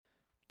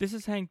This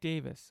is Hank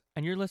Davis,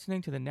 and you're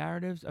listening to the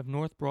Narratives of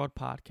North Broad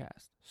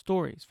podcast,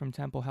 Stories from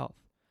Temple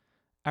Health.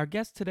 Our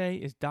guest today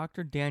is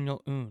Dr.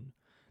 Daniel Oon,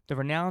 the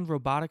renowned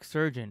robotic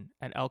surgeon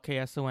at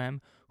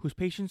LKSOM, whose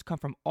patients come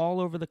from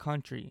all over the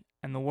country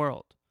and the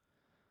world.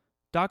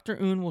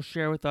 Dr. Oon will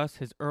share with us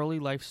his early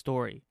life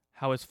story,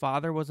 how his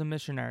father was a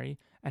missionary,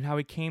 and how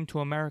he came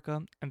to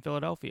America and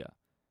Philadelphia.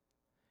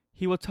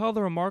 He will tell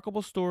the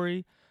remarkable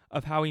story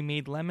of how he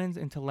made lemons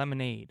into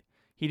lemonade.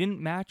 He didn't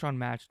match on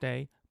match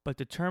day, but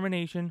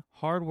determination,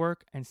 hard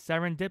work, and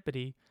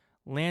serendipity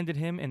landed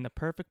him in the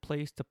perfect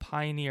place to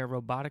pioneer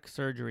robotic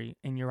surgery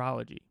in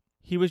urology.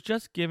 He was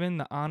just given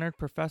the Honored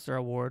Professor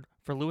Award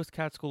for Lewis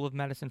Katz School of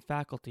Medicine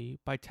faculty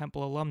by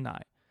Temple alumni.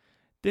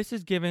 This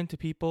is given to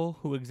people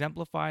who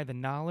exemplify the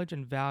knowledge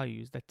and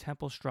values that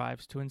Temple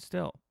strives to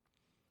instill.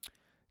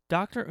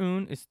 Dr.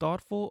 Oon is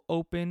thoughtful,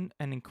 open,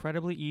 and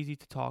incredibly easy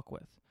to talk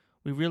with.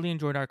 We really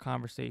enjoyed our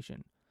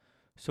conversation.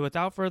 So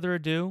without further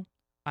ado,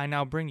 I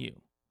now bring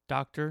you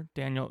Dr.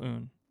 Daniel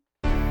Oon.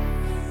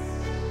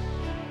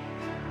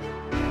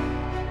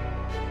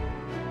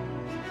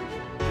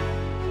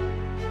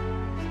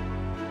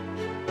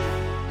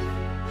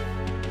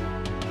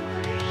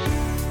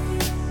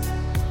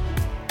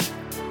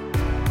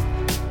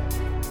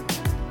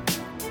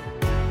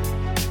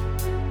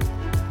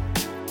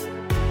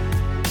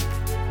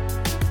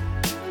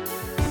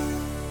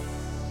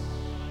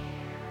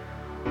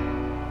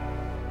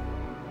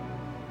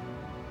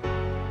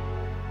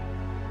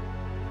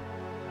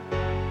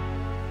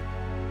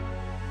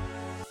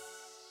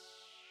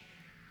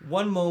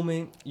 One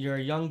moment, you're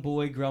a young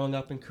boy growing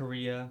up in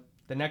Korea.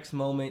 The next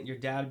moment, your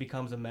dad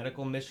becomes a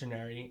medical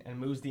missionary and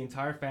moves the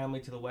entire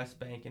family to the West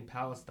Bank in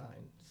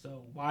Palestine.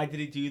 So why did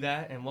he do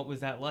that, and what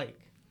was that like?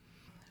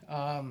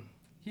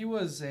 He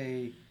was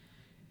a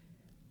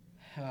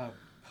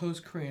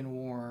post-Korean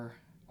War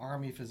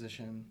army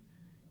physician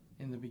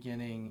in the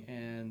beginning,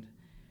 and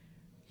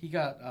he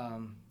got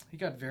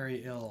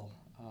very ill.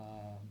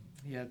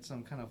 He had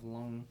some kind of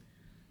lung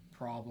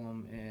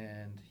problem,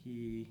 and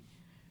he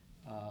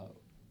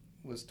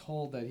was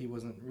told that he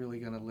wasn't really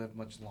going to live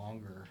much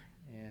longer,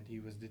 and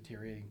he was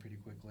deteriorating pretty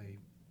quickly.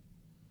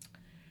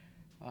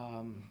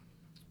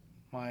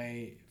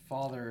 My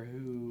father,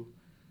 who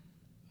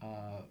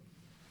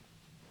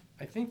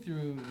I think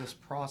through this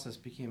process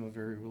became a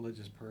very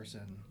religious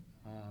person,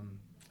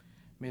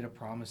 made a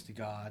promise to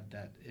God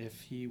that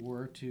if he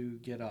were to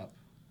get up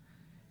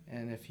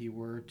and if he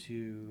were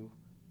to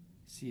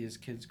see his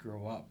kids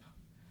grow up,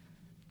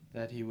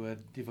 that he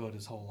would devote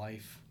his whole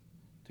life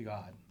to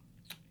God.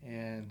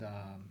 And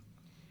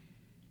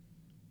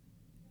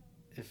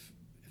if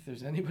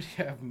there's anybody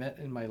I've met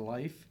in my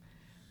life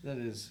that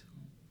is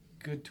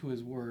good to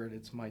his word,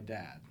 it's my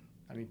dad.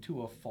 I mean,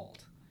 to a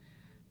fault.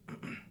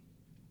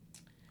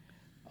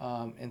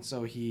 And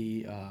so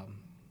he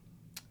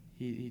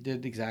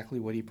did exactly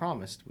what he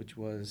promised, which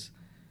was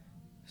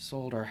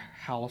sold our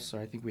house,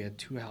 or I think we had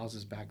 2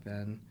 houses back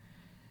then,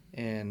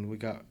 and we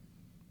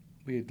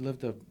had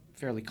lived a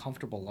fairly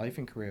comfortable life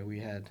in Korea. We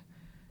had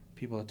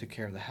people that took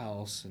care of the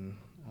house, and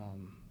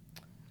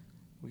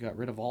we got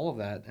rid of all of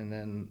that, and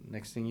then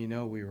next thing you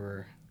know,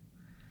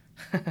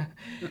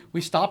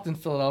 we stopped in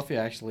Philadelphia,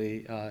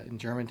 actually, in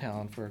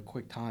Germantown for a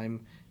quick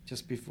time,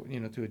 just before,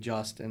 to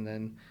adjust, and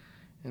then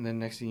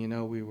next thing you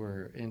know, we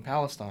were in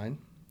Palestine,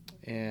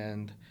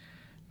 and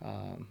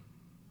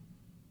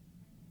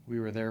we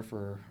were there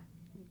for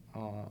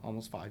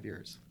almost 5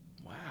 years.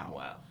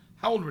 Wow.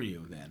 How old were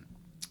you then?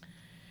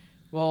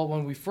 Well,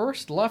 when we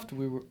first left,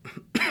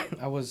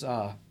 I was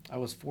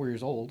 4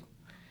 years old,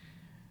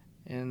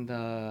 and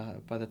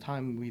by the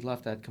time we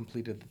left, I'd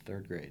completed the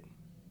 3rd grade.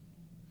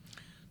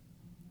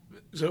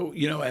 So,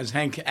 as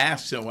Hank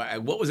asked, so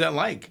what was that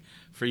like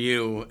for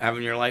you,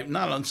 having your life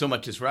not so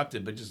much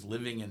disrupted, but just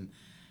living in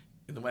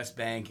the West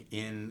Bank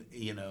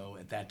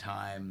at that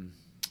time?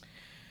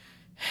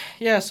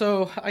 Yeah,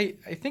 so I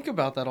think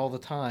about that all the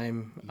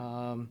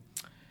time.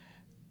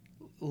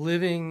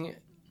 Living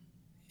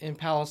in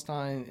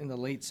Palestine in the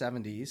late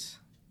 70s,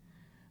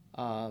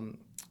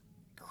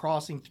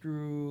 crossing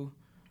through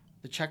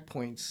the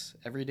checkpoints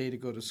every day to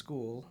go to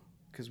school,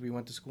 because we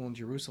went to school in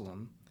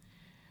Jerusalem.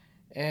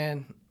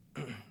 And,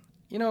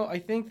 I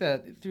think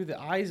that through the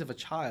eyes of a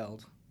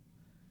child,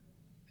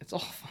 it's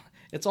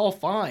all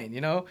fine,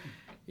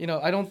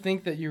 I don't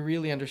think that you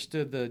really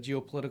understood the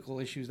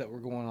geopolitical issues that were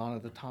going on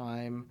at the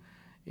time.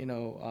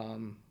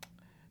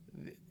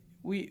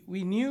 We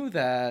knew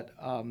that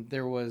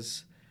there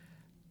was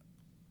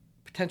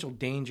potential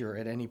danger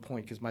at any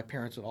point, because my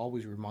parents would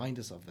always remind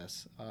us of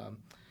this.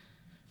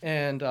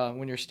 And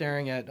when you're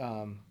staring at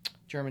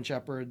German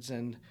Shepherds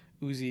and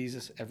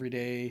Uzis every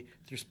day,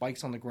 through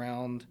spikes on the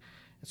ground,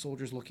 and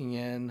soldiers looking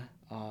in,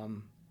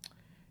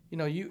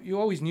 you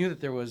always knew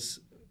that there was,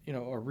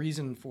 a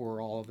reason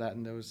for all of that,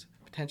 and there was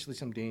potentially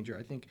some danger.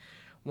 I think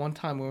one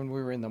time when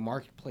we were in the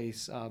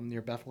marketplace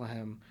near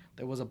Bethlehem,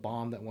 there was a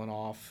bomb that went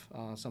off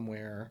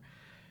somewhere.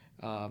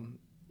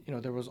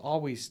 There was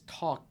always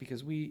talk,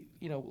 because we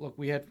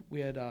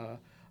had a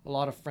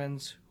lot of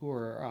friends who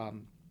were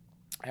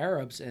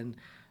Arabs, and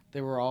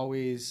They were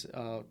always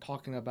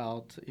talking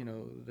about,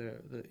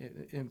 the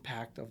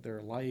impact of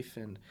their life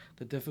and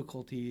the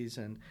difficulties,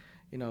 and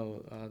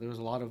there was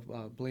a lot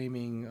of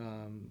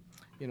blaming,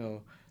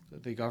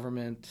 the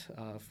government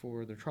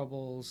for their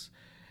troubles.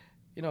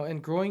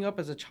 And growing up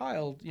as a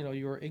child,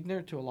 you were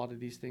ignorant to a lot of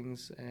these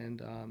things.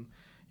 And,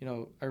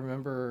 I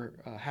remember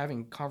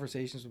having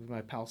conversations with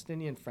my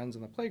Palestinian friends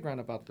on the playground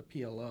about the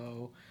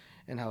PLO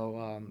and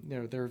how,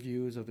 their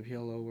views of the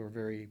PLO were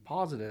very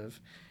positive.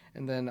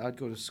 And then I'd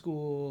go to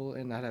school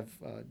and I'd have,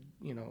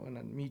 and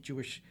I'd meet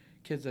Jewish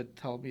kids that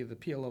tell me the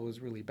PLO was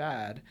really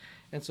bad.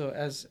 And so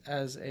as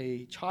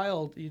a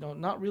child,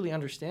 not really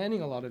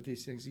understanding a lot of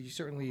these things, you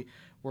certainly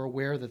were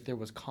aware that there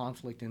was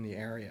conflict in the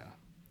area.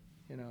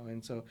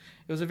 And so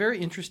it was a very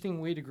interesting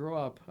way to grow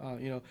up.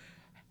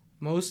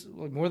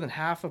 More than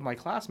half of my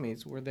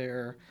classmates were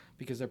there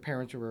because their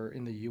parents were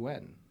in the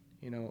UN.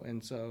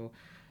 And so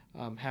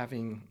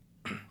having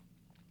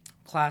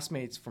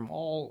classmates from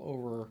all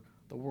over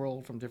the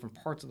world, from different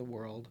parts of the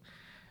world,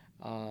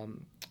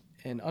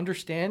 and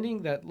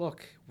understanding that,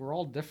 look, we're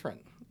all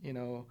different.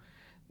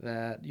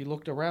 That you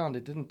looked around,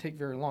 it didn't take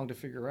very long to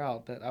figure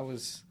out that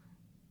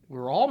we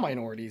were all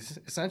minorities,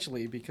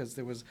 essentially, because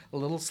there was a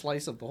little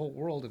slice of the whole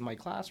world in my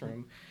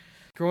classroom.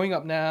 Growing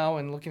up now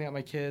and looking at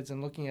my kids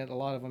and looking at a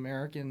lot of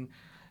American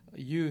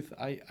youth,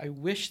 I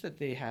wish that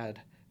they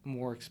had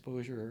more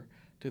exposure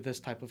to this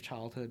type of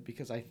childhood,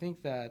 because I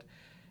think that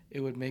it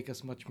would make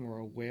us much more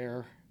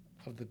aware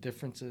of the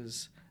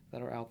differences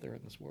that are out there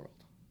in this world.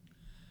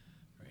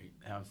 Right.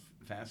 How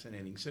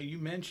fascinating. So you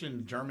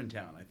mentioned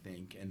Germantown, I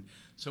think. And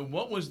so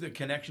what was the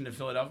connection to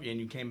Philadelphia? And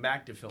you came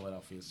back to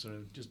Philadelphia.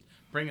 So just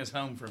bring us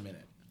home for a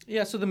minute.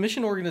 Yeah, so the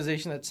mission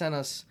organization that sent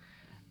us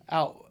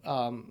out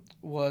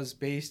was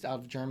based out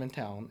of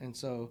Germantown. And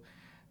so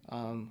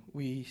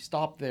we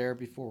stopped there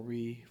before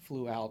we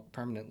flew out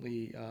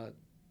permanently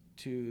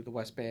to the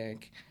West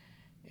Bank.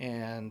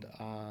 And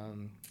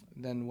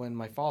then when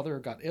my father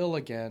got ill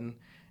again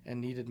and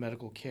needed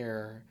medical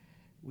care,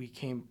 we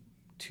came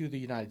to the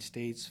United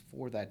States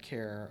for that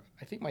care.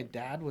 I think my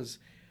dad was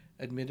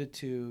admitted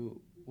to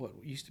what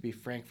used to be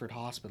Frankfurt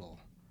Hospital.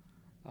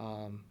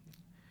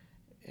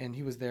 And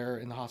he was there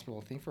in the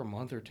hospital, I think, for a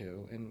month or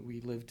two. And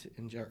we lived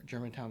in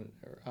Germantown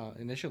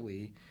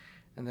initially,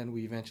 and then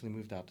we eventually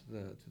moved out to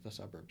the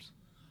suburbs.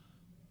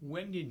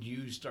 When did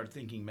you start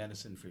thinking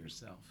medicine for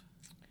yourself?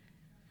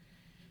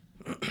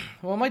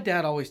 Well, my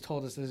dad always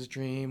told us his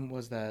dream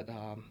was that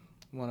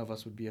one of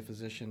us would be a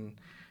physician,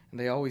 and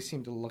they always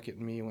seemed to look at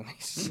me when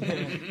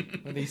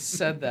they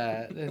said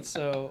that. And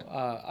so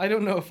I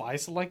don't know if I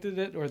selected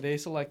it or they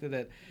selected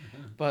it,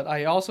 but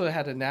I also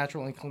had a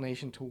natural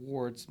inclination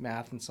towards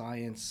math and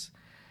science,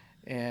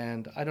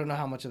 and I don't know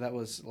how much of that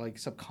was like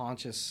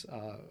subconscious.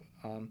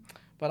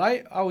 But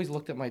I always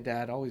looked at my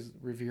dad, always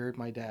revered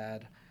my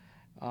dad.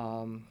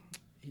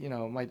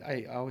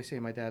 I always say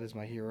my dad is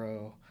my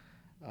hero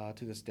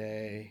to this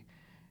day.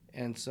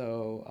 And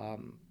so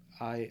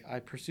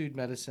I pursued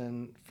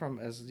medicine from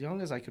as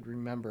young as I could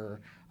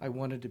remember. I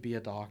wanted to be a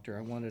doctor.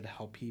 I wanted to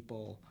help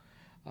people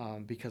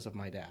because of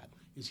my dad.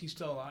 Is he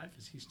still alive?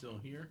 Is he still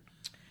here?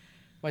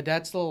 My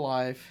dad's still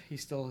alive.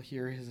 He's still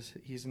here.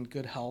 He's in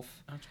good health.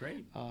 That's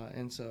great.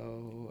 And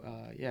so,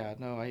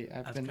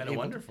 That's kind of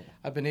wonderful.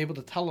 I've been able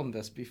to tell him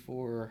this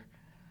before,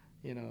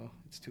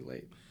 it's too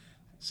late.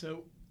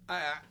 So,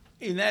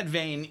 in that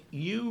vein,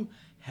 you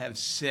have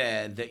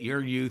said that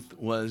your youth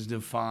was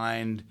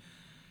defined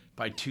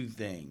by two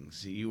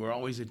things. You were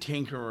always a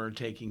tinkerer,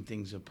 taking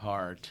things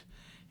apart,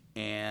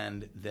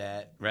 and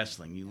that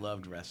you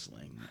loved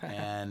wrestling.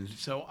 And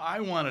so I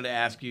wanted to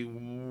ask you,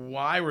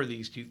 why were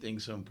these two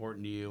things so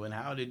important to you, and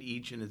how did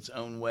each in its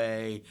own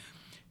way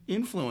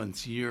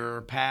influence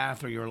your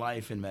path or your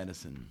life in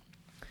medicine?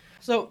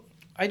 So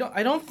I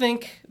don't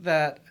think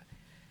that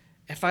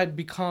if I'd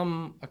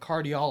become a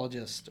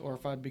cardiologist or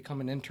if I'd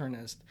become an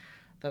internist,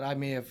 that I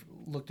may have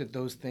looked at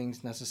those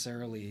things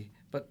necessarily.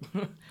 But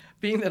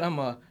being that I'm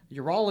a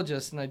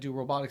urologist and I do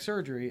robotic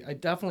surgery, I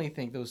definitely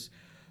think those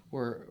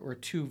were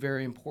two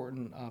very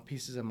important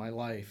pieces in my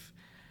life.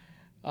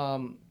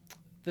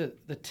 The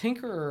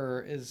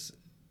tinkerer is,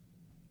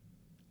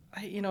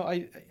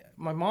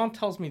 my mom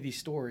tells me these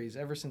stories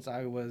ever since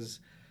I was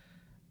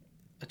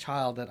a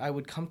child, that I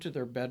would come to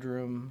their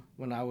bedroom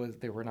when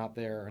they were not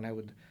there, and I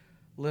would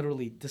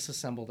literally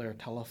disassemble their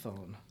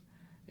telephone,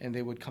 and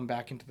they would come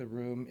back into the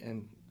room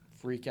and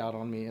freak out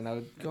on me, and I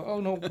would go,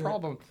 "Oh, no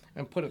problem,"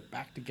 and put it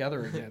back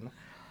together again,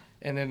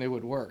 and then it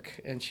would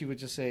work. And she would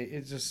just say,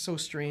 "It's just so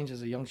strange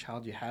as a young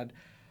child. You had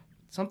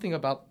something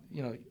about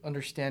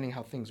understanding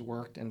how things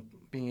worked and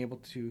being able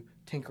to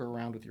tinker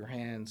around with your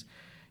hands."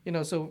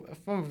 So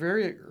from a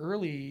very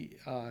early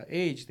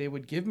age, they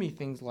would give me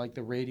things like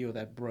the radio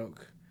that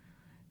broke.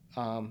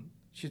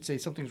 She'd say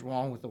something's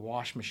wrong with the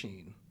wash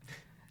machine.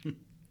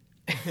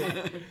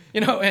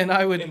 And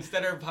I would,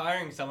 instead of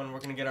hiring someone, we're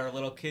going to get our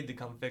little kid to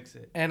come fix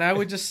it. And I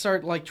would just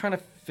start trying to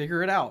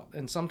figure it out.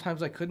 And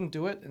sometimes I couldn't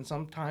do it, and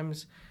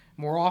sometimes,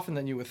 more often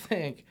than you would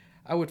think,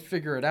 I would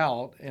figure it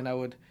out, and I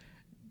would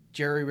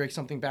jerry rig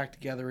something back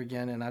together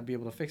again, and I'd be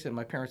able to fix it. And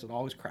my parents would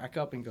always crack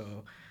up and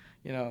go,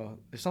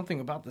 there's something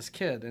about this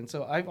kid. And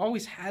so I've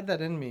always had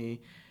that in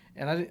me,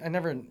 and I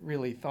never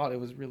really thought it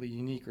was really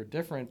unique or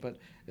different, but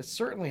it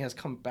certainly has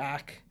come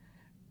back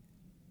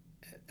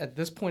at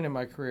this point in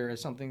my career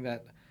as something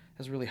that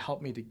has really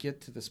helped me to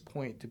get to this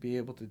point, to be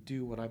able to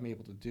do what I'm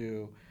able to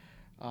do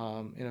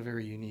in a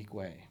very unique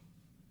way.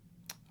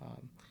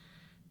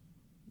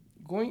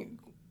 Going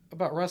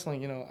about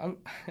wrestling,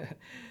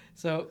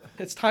 so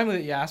it's timely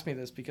that you asked me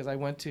this, because I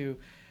went to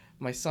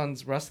my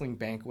son's wrestling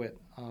banquet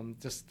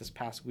just this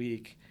past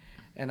week,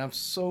 and I'm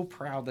so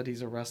proud that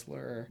he's a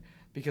wrestler,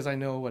 because I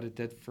know what it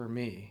did for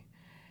me.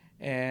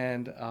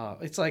 And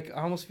it's like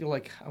I almost feel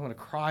like I want to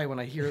cry when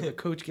I hear the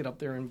coach get up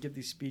there and give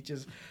these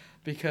speeches,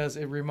 because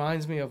it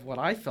reminds me of what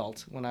I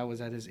felt when I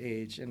was at his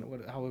age and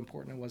how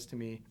important it was to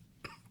me.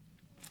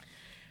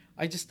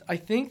 I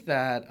think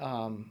that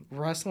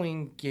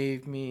wrestling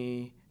gave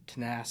me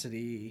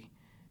tenacity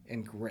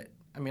and grit.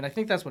 I mean, I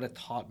think that's what it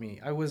taught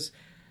me. I was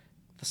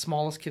the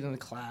smallest kid in the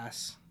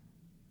class.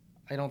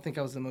 I don't think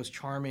I was the most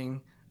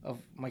charming of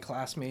my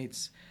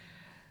classmates.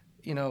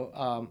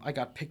 I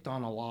got picked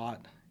on a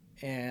lot,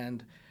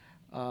 and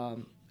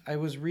I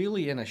was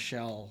really in a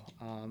shell,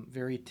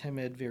 very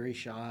timid, very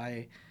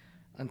shy,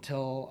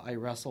 until I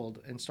wrestled.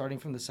 And starting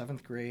from the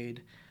 7th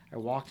grade, I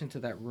walked into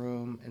that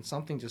room, and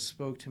something just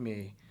spoke to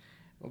me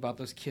about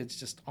those kids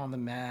just on the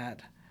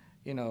mat,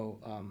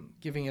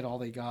 giving it all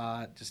they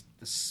got. Just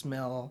the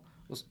smell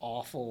was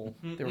awful.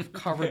 They were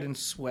covered in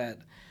sweat,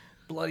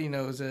 bloody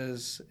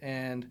noses,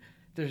 and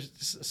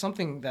there's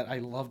something that I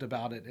loved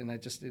about it, and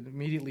it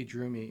immediately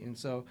drew me. And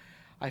so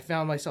I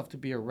found myself to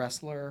be a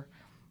wrestler,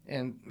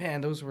 and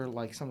man, those were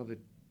like some of the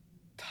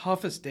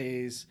toughest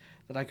days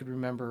that I could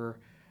remember.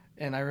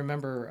 And I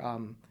remember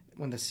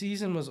when the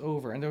season was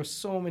over, and there were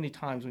so many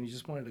times when you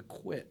just wanted to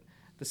quit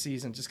the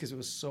season just because it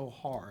was so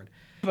hard.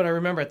 But I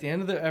remember at the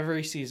end of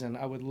every season,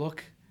 I would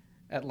look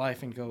at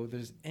life and go,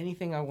 there's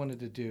anything I wanted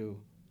to do,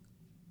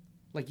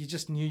 like you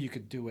just knew you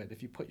could do it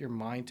if you put your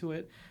mind to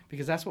it,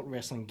 because that's what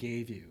wrestling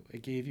gave you.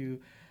 It gave you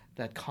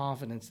that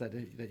confidence that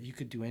you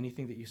could do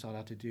anything that you sought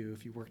out to do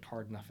if you worked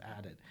hard enough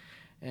at it.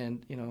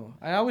 And,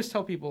 I always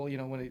tell people,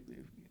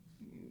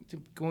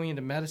 going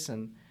into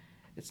medicine,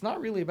 it's not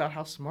really about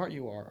how smart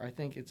you are. I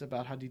think it's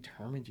about how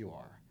determined you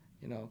are.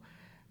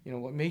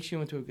 What makes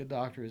you into a good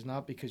doctor is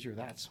not because you're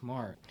that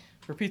smart.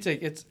 For Pete's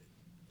sake, it's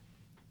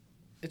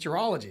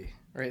urology,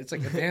 right? It's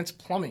like advanced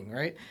plumbing,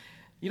 right?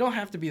 You don't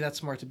have to be that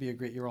smart to be a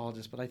great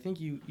urologist, but I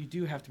think you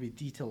do have to be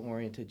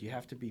detail-oriented. You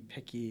have to be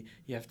picky.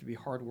 You have to be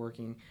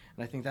hardworking.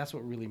 And I think that's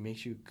what really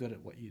makes you good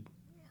at what you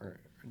are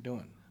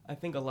doing. I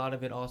think a lot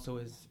of it also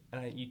is,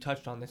 and you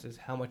touched on this, is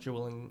how much you're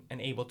willing and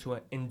able to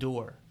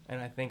endure. And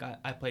I think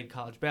I played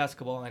college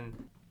basketball,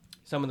 and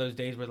some of those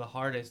days were the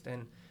hardest.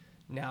 And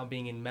now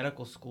being in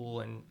medical school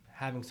and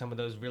having some of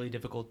those really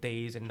difficult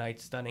days and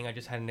nights studying, I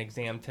just had an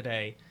exam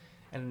today.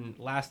 And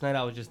last night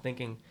I was just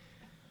thinking,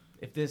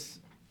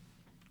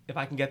 if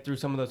I can get through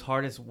some of those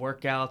hardest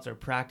workouts or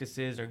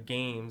practices or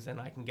games, then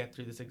I can get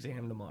through this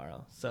exam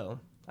tomorrow. So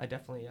I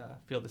definitely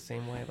feel the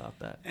same way about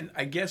that. And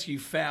I guess you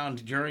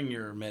found during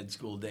your med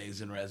school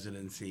days in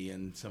residency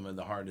and some of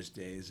the hardest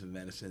days of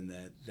medicine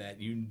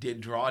that you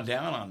did draw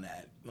down on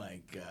that,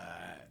 like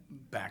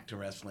back to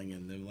wrestling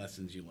and the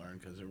lessons you learned,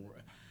 because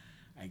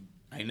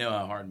I know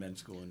how hard med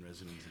school and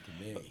residency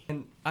can be.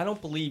 And I don't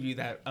believe you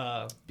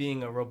that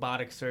being a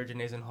robotic surgeon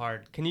isn't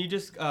hard. Can you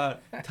just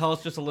tell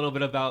us just a little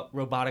bit about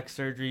robotic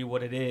surgery,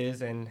 what it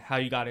is, and how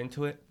you got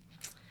into it?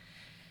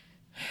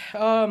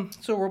 So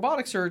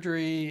robotic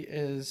surgery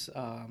is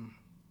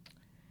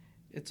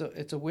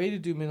it's a way to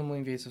do minimally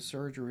invasive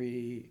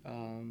surgery,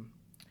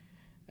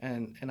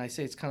 and I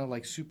say it's kind of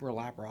like super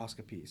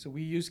laparoscopy. So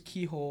we use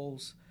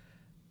keyholes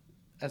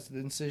as the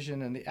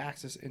incision and the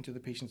access into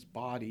the patient's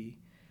body.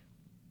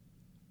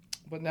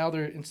 But now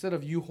instead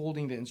of you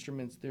holding the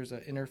instruments, there's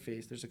an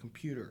interface, there's a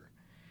computer.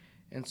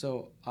 And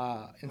so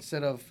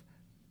instead of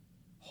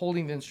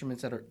holding the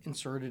instruments that are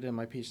inserted in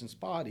my patient's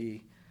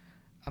body,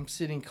 I'm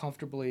sitting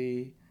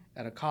comfortably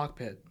at a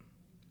cockpit,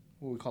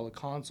 what we call a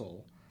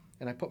console,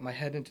 and I put my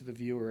head into the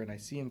viewer and I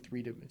see in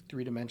three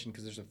dimension,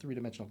 because there's a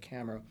three-dimensional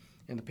camera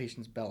in the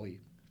patient's belly.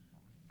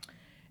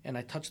 And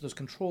I touch those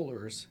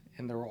controllers,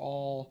 and they're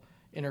all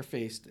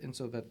interfaced, and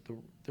so that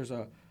there's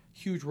a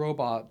huge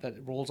robot that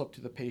rolls up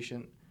to the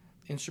patient,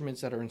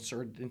 instruments that are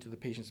inserted into the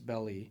patient's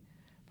belly,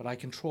 but I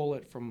control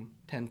it from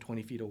 10,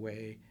 20 feet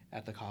away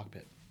at the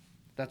cockpit.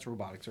 That's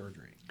robotic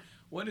surgery.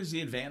 What is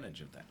the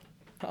advantage of that?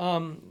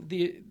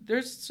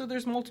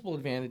 There's multiple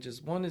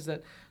advantages. One is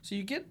that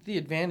you get the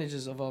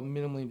advantages of a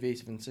minimally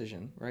invasive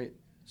incision, right?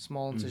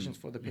 Small incisions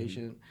for the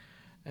patient.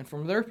 And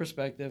from their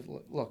perspective,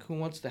 look, who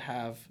wants to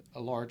have a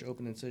large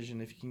open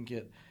incision if you can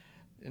get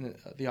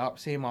the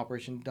same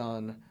operation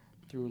done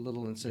through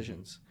little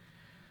incisions?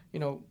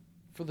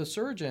 For the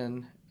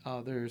surgeon,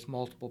 there's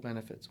multiple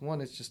benefits. One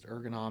is just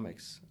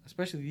ergonomics,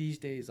 especially these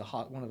days.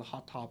 One of the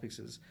hot topics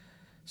is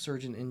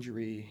surgeon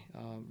injury,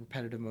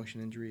 repetitive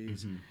motion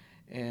injuries,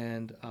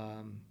 and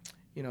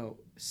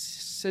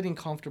sitting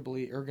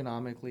comfortably,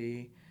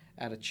 ergonomically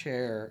at a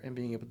chair and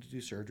being able to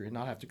do surgery and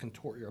not have to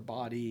contort your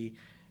body,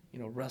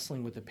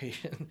 wrestling with the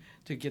patient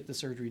to get the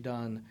surgery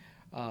done,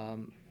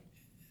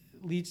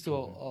 leads to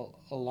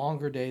a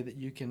longer day that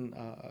you can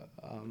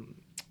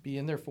be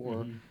in there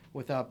for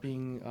without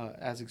being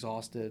as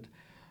exhausted.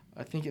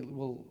 I think it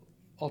will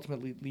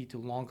ultimately lead to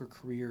longer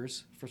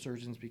careers for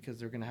surgeons because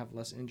they're going to have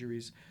less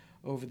injuries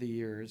over the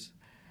years.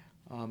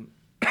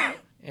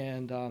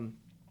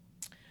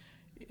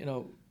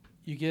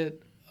 You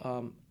get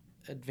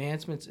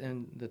advancements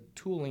in the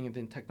tooling and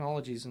the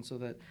technologies, and so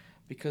that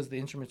because the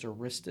instruments are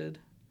wristed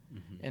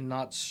and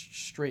not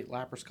straight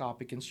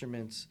laparoscopic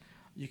instruments,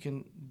 you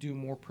can do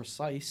more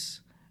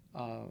precise,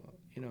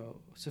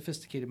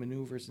 sophisticated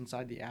maneuvers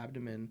inside the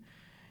abdomen.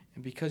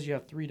 And because you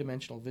have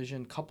three-dimensional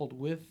vision coupled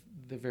with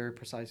the very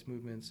precise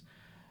movements,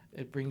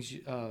 it brings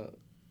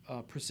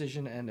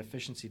precision and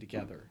efficiency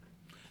together.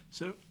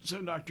 So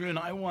Dr. Oon,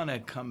 I want to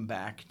come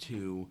back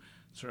to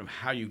sort of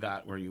how you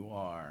got where you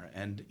are.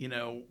 And,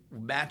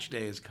 match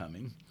day is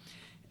coming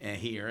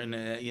here. And,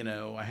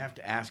 I have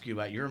to ask you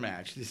about your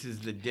match. This is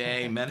the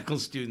day medical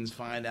students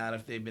find out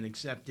if they've been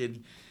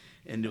accepted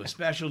into a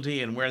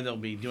specialty and where they'll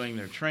be doing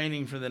their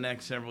training for the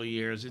next several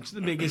years. It's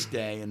the biggest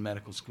day in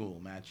medical school,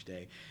 match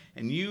day.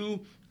 And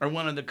you are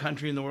one of the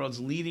country and the world's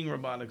leading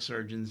robotic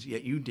surgeons,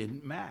 yet you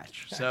didn't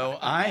match. So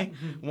I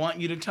want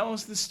you to tell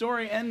us the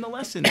story and the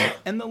lesson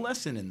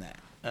in that.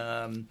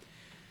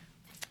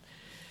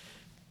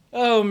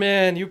 Oh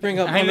man, you bring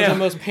up one of the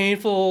most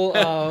painful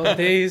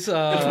days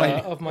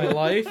of my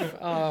life.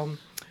 I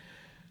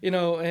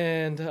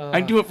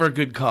do it for a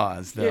good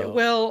cause, though. Yeah,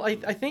 well, I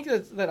think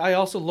that I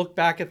also look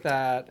back at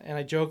that and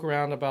I joke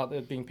around about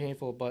it being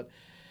painful, but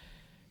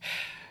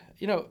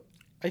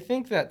I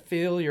think that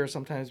failure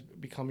sometimes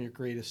become your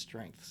greatest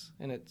strengths,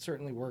 and it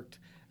certainly worked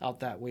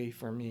out that way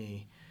for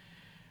me.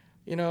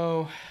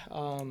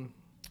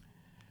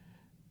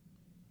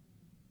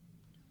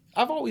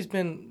 I've always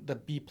been the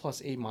B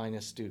plus A-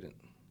 student.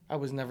 I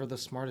was never the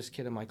smartest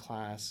kid in my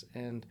class,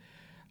 and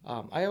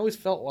I always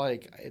felt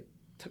like it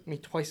took me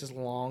twice as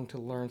long to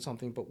learn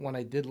something, but when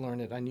I did learn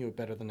it, I knew it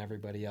better than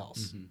everybody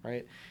else,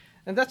 right?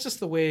 And that's just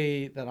the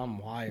way that I'm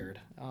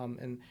wired,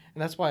 and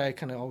that's why I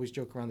kind of always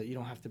joke around that you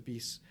don't have to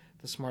be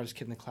the smartest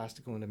kid in the class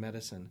to go into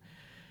medicine.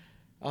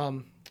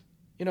 So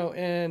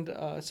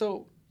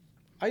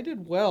I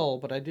did well,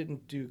 but I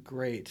didn't do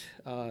great.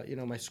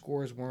 My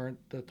scores weren't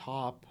the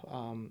top.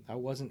 I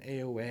wasn't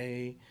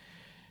AOA.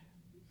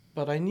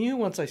 But I knew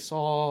once I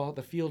saw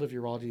the field of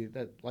urology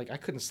that, I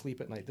couldn't sleep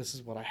at night. This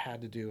is what I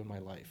had to do in my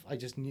life. I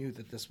just knew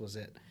that this was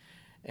it.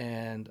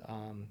 And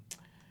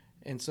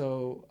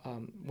so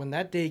when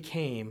that day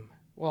came,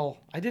 well,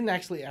 I didn't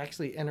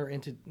actually enter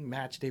into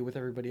match day with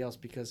everybody else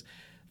because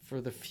for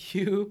the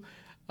few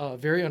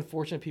very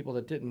unfortunate people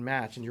that didn't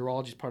match, and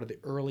urology is part of the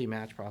early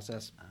match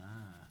process,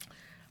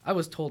 I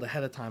was told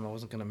ahead of time I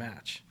wasn't going to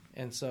match.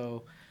 And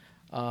so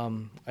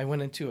I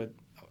went into a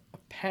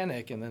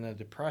panic and then a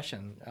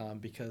depression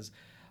because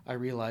I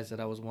realized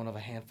that I was one of a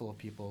handful of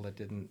people that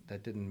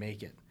didn't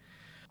make it.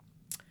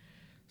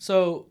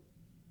 So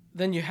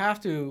then you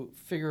have to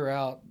figure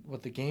out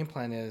what the game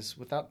plan is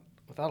without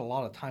a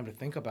lot of time to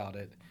think about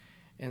it.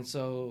 And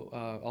so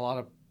a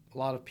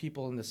lot of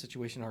people in this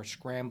situation are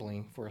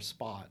scrambling for a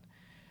spot.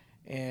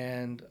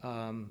 And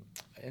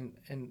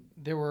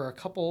there were a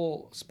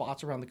couple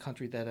spots around the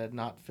country that had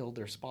not filled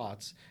their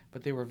spots,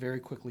 but they were very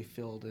quickly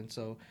filled. And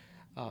so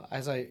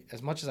as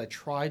much as I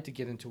tried to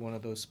get into one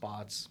of those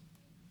spots,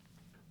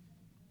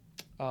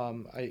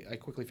 I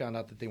quickly found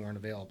out that they weren't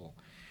available.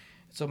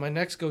 So my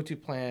next go-to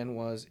plan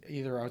was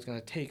either I was going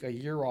to take a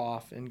year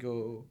off and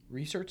go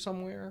research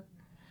somewhere,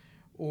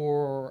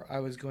 or I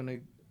was going to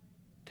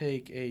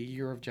take a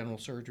year of general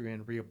surgery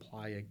and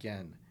reapply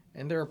again.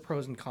 And there are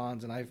pros and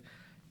cons, and I've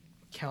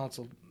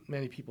counseled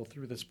many people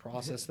through this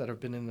process that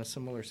have been in a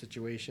similar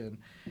situation.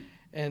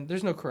 And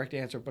there's no correct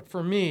answer. But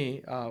for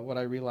me, what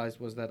I realized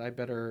was that I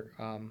better,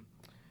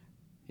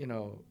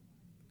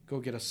 go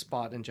get a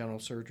spot in general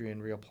surgery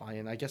and reapply.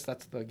 And I guess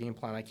that's the game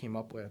plan I came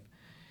up with.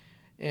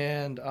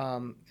 And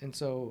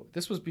so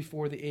this was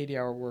before the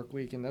 80-hour work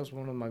week, and that was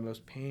one of my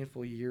most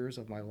painful years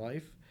of my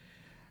life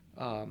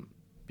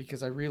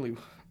because I really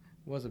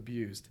was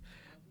abused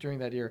during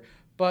that year.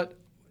 But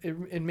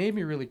it made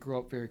me really grow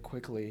up very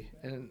quickly.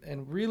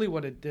 And really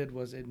what it did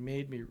was it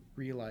made me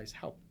realize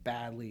how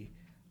badly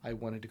I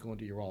wanted to go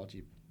into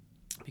urology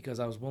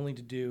because I was willing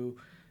to do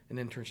an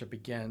internship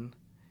again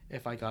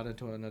if I got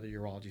into another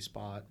urology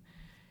spot.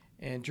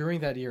 And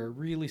during that year, it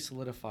really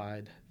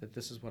solidified that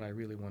this is what I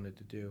really wanted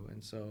to do.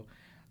 And so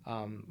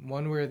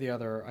one way or the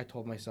other, I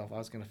told myself I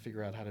was going to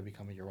figure out how to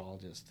become a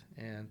urologist.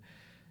 And,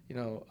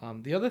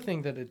 the other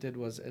thing that it did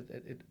was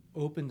it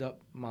opened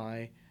up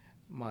my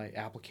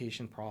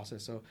application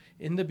process. So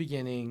in the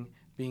beginning,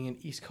 being an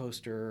East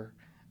Coaster,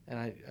 and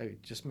I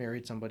just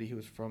married somebody who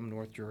was from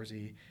North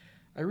Jersey,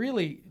 I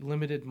really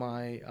limited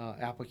my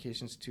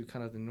applications to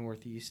kind of the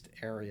Northeast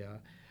area.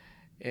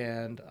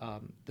 And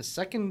the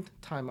second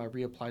time I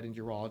reapplied in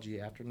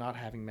urology after not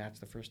having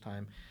matched the first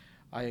time,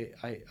 I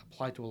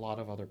applied to a lot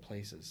of other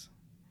places.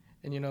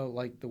 And,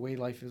 like the way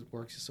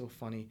works is so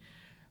funny.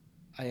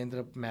 I ended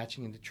up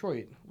matching in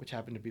Detroit, which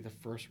happened to be the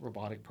first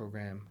robotic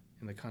program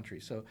in the country.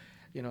 So,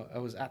 I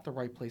was at the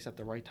right place at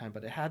the right time,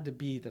 but it had to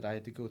be that I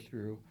had to go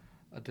through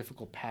a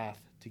difficult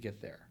path to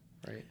get there,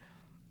 right?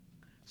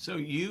 So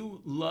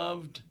you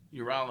loved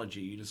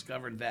urology. You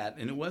discovered that.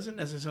 And it wasn't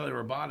necessarily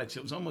robotics.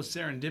 It was almost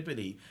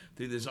serendipity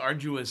through this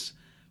arduous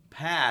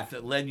path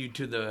that led you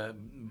to the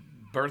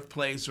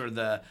birthplace or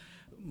the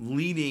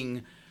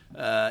leading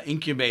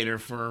incubator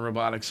for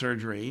robotic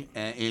surgery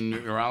in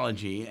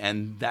urology.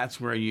 And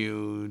that's where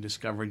you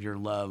discovered your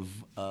love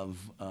of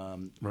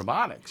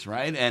robotics,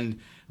 right? And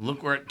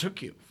look where it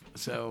took you.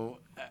 So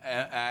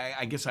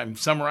I guess I'm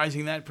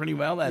summarizing that pretty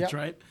well. That's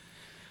right.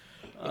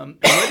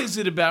 What is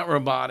it about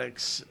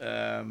robotics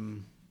that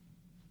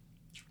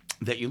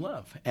you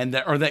love, and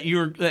that let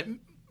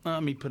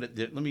me put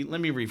it. Let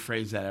me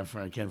rephrase that if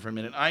I can for a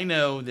minute. I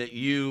know that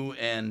you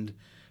and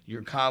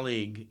your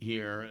colleague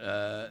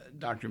here,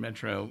 Dr.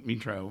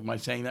 Mitro, am I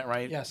saying that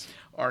right? Yes.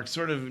 Are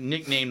sort of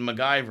nicknamed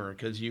MacGyver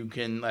because you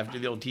can, after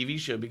the old TV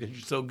show, because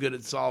you're so good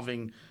at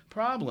solving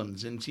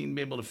problems and seem to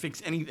be able to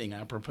fix anything,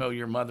 apropos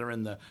your mother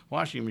and the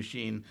washing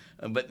machine,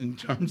 but in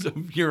terms of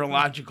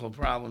urological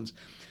problems.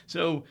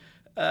 So,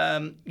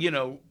 I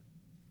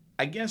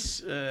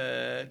guess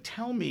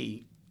tell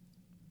me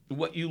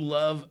what you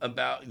love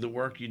about the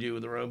work you do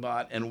with the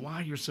robot and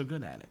why you're so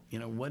good at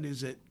it. What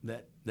is it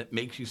that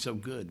makes you so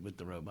good with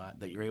the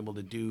robot that you're able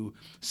to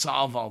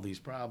solve all these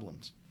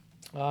problems?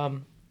 I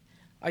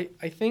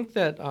think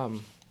that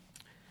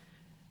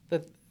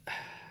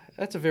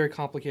that's a very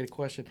complicated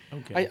question.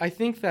 Okay. I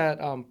think that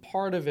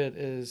part of it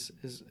is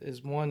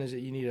one is that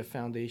you need a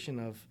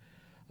foundation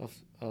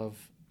of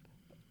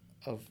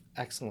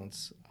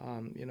excellence.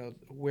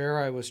 Where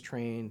I was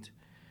trained,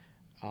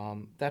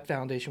 that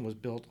foundation was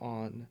built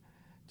on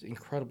the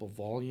incredible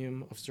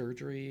volume of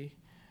surgery,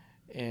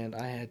 and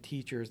I had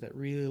teachers that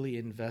really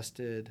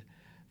invested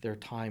their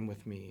time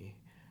with me.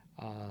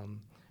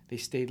 They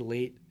stayed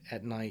late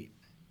at night.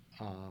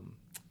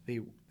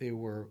 They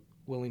were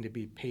willing to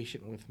be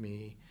patient with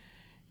me,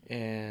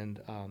 and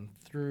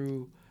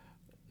through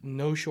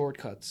no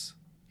shortcuts,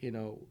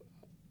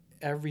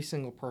 every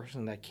single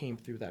person that came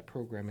through that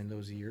program in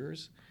those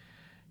years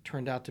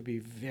turned out to be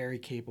very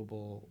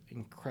capable,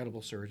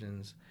 incredible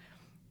surgeons.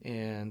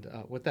 And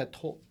what that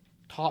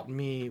taught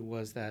me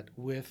was that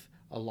with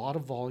a lot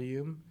of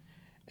volume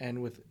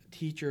and with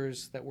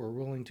teachers that were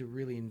willing to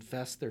really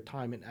invest their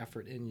time and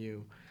effort in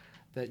you,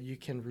 that you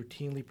can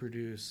routinely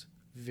produce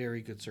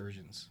very good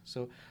surgeons.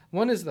 So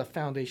one is the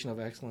foundation of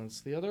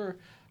excellence. The other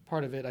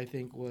part of it, I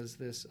think, was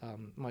this,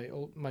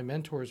 my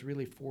mentors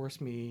really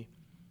forced me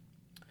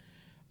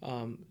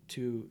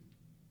to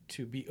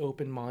be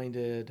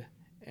open-minded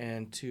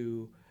and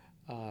to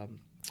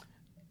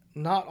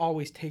not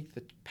always take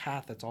the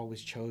path that's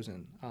always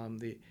chosen.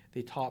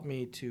 They taught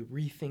me to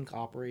rethink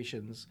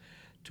operations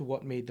to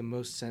what made the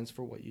most sense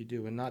for what you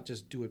do, and not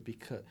just do it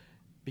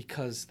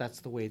because that's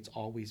the way it's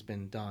always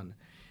been done.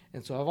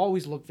 And so I've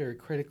always looked very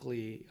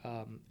critically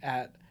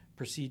at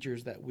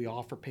procedures that we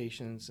offer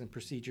patients and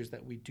procedures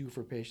that we do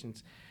for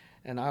patients,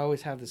 and I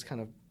always have this kind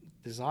of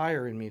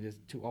desire in me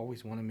to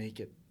always want to make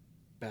it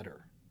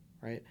better,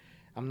 right?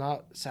 I'm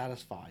not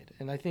satisfied.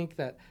 And I think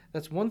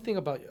that's one thing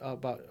about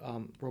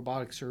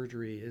robotic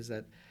surgery is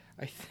that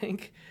I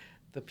think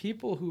the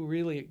people who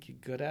really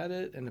get good at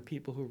it and the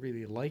people who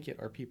really like it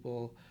are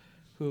people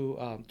who,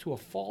 to a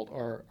fault,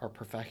 are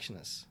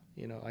perfectionists.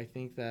 I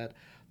think that,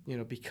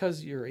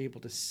 because you're able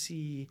to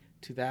see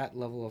to that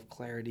level of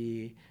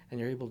clarity and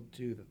you're able to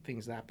do the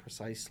things that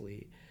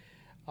precisely,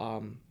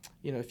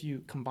 if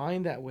you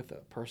combine that with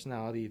a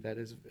personality that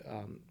is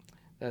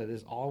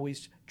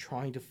always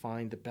trying to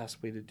find the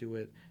best way to do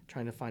it,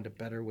 trying to find a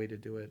better way to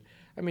do it.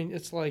 I mean,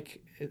 it's like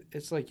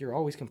you're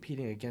always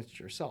competing against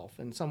yourself.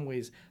 In some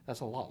ways, that's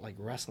a lot like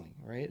wrestling,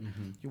 right?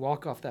 Mm-hmm. You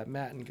walk off that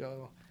mat and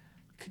go,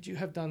 could you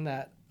have done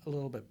that a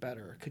little bit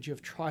better? Could you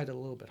have tried a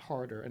little bit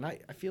harder? And I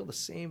feel the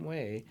same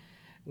way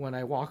when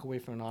I walk away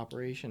from an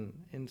operation.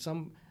 In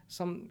some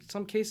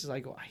cases,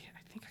 I go, I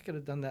think I could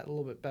have done that a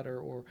little bit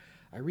better, or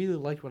I really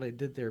liked what I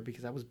did there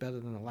because that was better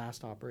than the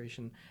last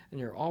operation. And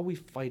you're always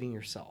fighting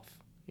yourself.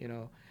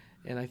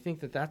 And I think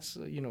that's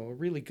a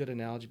really good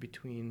analogy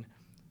between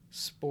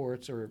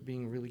sports or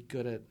being really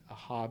good at a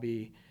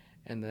hobby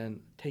and then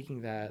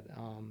taking that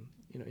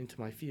into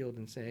my field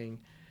and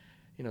saying,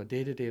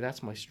 day to day,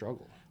 that's my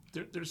struggle.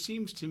 There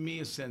seems to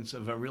me a sense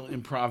of a real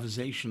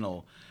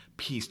improvisational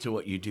piece to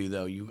what you do,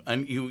 though. You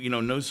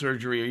no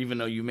surgery, or even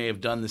though you may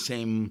have done the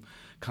same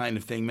kind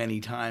of thing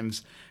many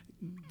times,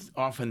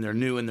 often they're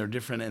new and they're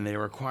different, and they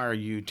require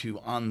you to,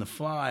 on the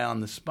fly,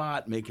 on the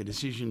spot, make a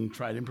decision,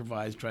 try to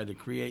improvise, try to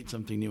create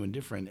something new and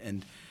different.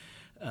 And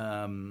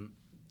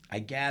I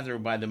gather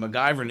by the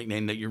MacGyver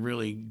nickname that you're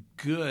really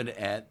good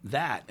at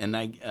that. And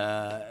I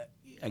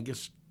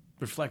guess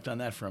reflect on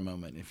that for a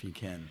moment, if you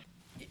can.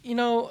 I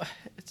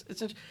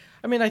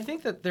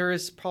think that there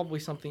is probably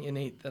something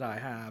innate that I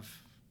have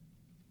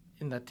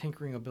in that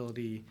tinkering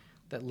ability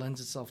that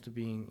lends itself to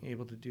being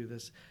able to do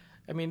this.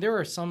 I mean, there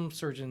are some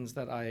surgeons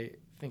that I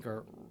think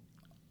are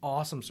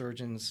awesome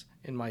surgeons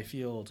in my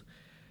field,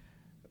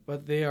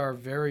 but they are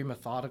very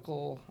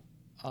methodical,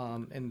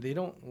 and they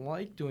don't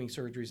like doing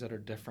surgeries that are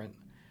different.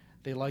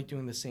 They like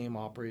doing the same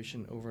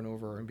operation over and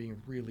over and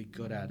being really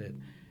good at it.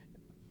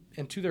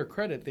 And to their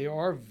credit, they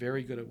are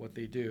very good at what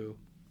they do.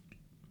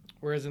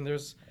 Whereas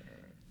there's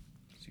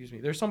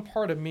some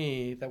part of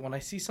me that when I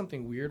see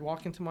something weird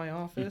walk into my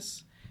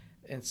office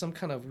and some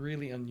kind of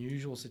really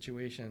unusual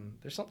situation,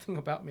 there's something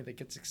about me that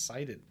gets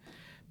excited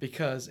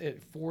because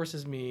it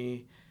forces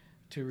me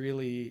to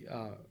really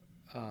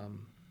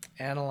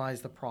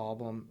analyze the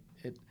problem.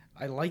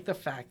 I like the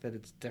fact that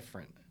it's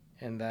different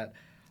and that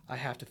I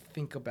have to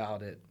think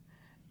about it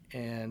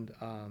and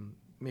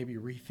maybe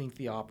rethink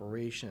the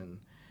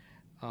operation,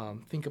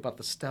 think about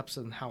the steps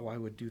and how I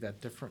would do that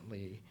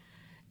differently.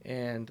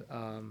 And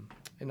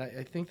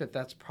I think that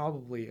that's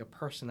probably a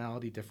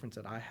personality difference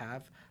that I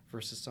have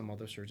versus some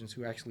other surgeons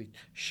who actually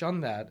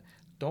shun that,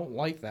 don't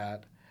like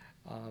that.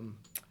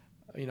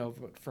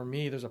 But for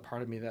me, there's a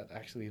part of me that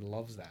actually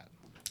loves that.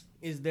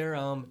 Is there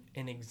an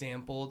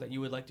example that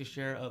you would like to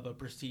share of a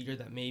procedure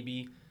that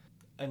maybe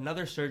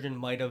another surgeon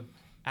might have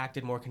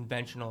acted more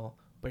conventional,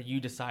 but you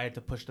decided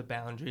to push the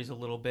boundaries a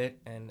little bit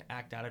and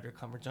act out of your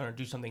comfort zone or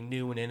do something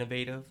new and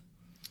innovative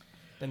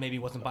that maybe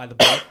wasn't by the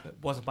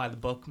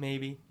book,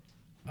 maybe?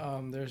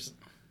 There's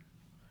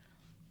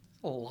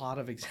a lot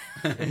of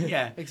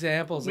yeah.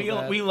 examples of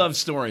that. We love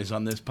stories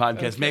on this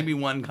podcast. Okay. Maybe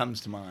one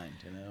comes to mind,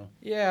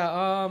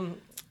 Yeah,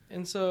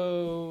 and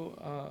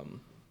so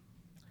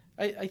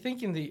I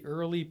think in the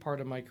early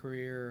part of my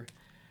career,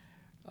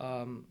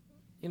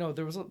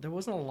 there wasn't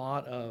a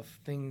lot of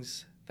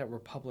things that were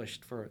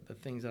published for the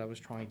things that I was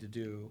trying to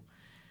do.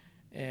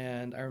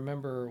 And I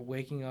remember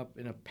waking up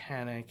in a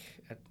panic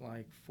at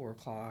like 4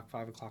 o'clock,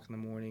 5 o'clock in the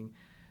morning,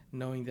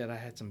 knowing that I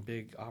had some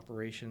big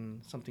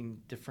operation, something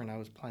different I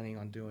was planning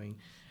on doing.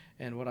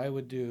 And what I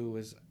would do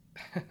was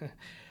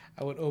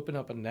I would open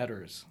up a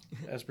Netter's,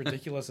 as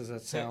ridiculous as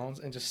that sounds,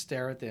 and just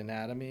stare at the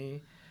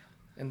anatomy.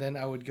 And then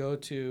I would go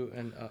to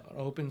an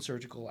open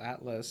surgical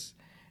atlas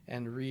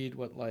and read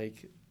what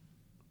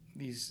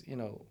these,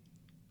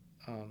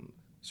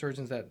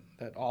 surgeons that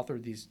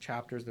authored these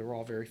chapters, they were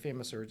all very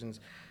famous surgeons,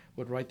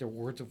 would write their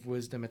words of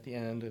wisdom at the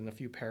end in a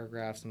few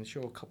paragraphs and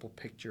show a couple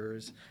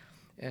pictures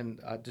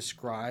and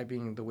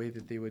describing the way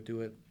that they would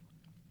do it.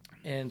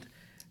 And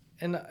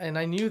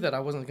I knew that I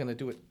wasn't going to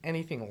do it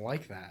anything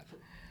like that,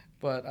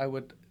 but I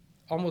would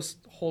almost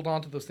hold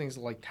on to those things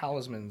like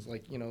talismans,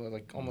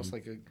 almost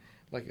like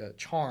a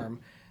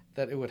charm,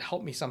 that it would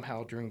help me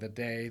somehow during the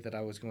day that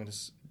I was going to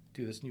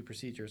do this new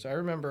procedure. So I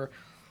remember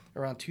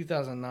around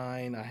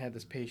 2009, I had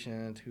this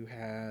patient who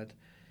had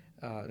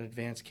an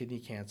advanced kidney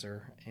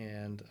cancer,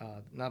 and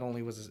not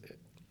only was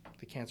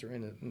the cancer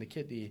in the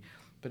kidney,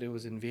 but it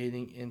was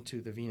invading into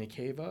the vena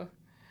cava.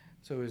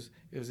 So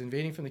it was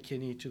invading from the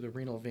kidney to the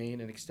renal vein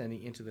and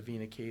extending into the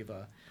vena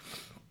cava.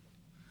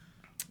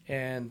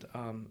 And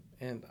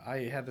I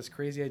had this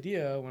crazy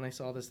idea when I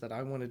saw this that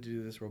I wanted to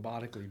do this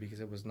robotically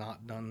because it was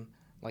not done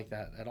like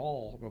that at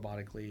all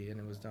robotically, and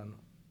it was done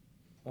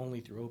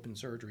only through open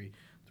surgery,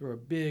 through a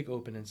big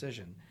open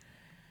incision.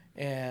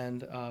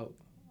 And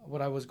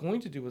what I was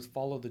going to do was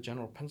follow the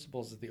general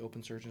principles that the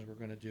open surgeons were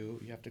going to do.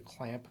 You have to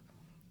clamp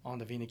on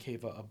the vena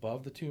cava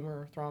above the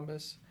tumor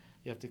thrombus.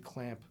 You have to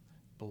clamp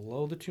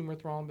below the tumor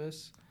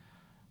thrombus.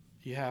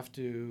 You have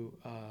to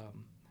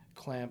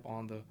clamp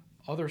on the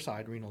other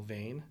side renal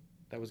vein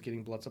that was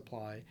getting blood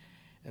supply.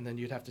 And then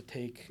you'd have to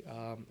take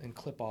and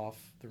clip off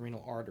the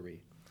renal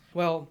artery.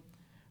 Well,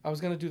 I was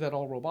going to do that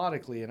all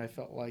robotically, and I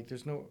felt like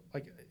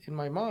in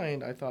my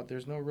mind, I thought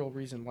there's no real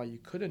reason why you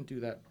couldn't do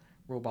that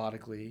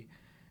robotically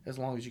as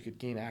long as you could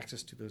gain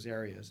access to those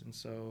areas. And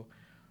so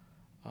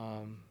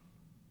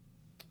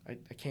I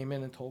came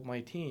in and told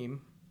my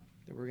team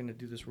that we're going to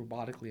do this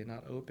robotically and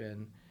not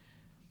open,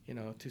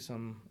 to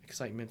some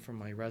excitement from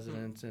my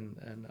residents.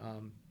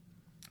 And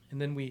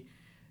then we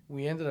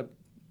ended up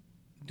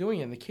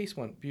doing it, and the case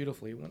went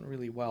beautifully. It went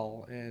really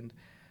well. And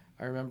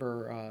I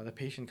remember the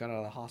patient got out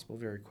of the hospital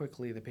very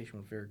quickly. The patient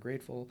was very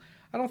grateful.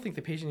 I don't think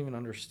the patient even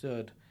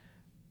understood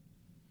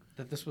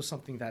that this was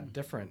something that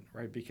different,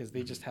 right? Because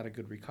they just had a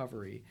good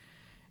recovery.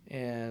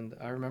 And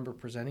I remember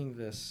presenting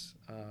this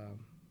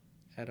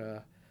at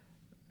a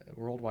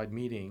worldwide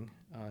meeting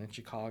in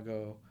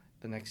Chicago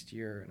the next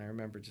year, and I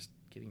remember just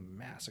getting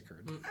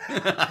massacred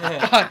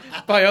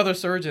by other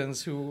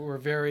surgeons who were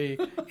very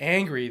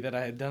angry that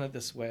I had done it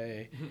this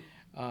way.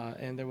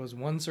 And there was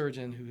one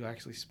surgeon who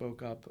actually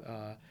spoke up,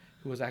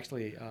 who was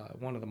actually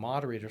one of the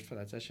moderators for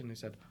that session, who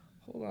said,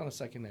 "Hold on a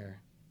second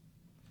there.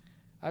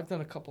 I've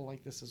done a couple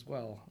like this as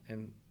well,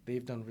 and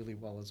they've done really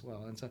well as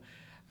well." And so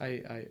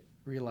I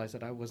realized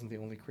that I wasn't the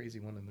only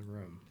crazy one in the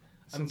room.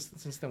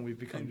 Since then, we've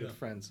become good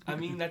friends. I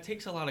mean, that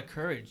takes a lot of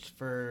courage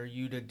for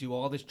you to do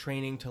all this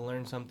training to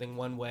learn something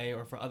one way,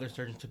 or for other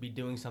surgeons to be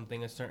doing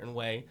something a certain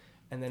way,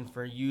 and then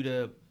for you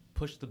to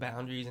push the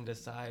boundaries and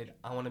decide,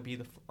 I want to be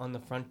on the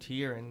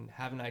frontier and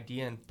have an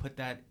idea and put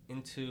that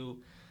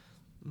into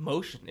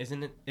motion,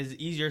 isn't it? Is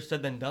easier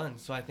said than done.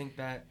 So I think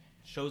that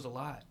shows a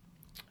lot.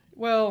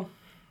 Well,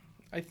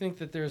 I think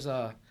that there's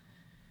a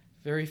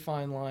very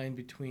fine line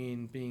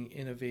between being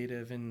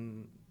innovative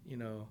and,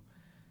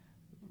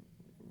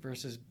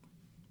 versus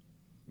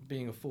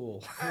being a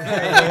fool.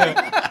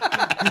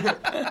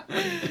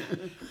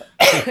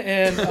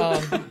 and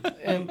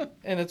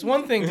it's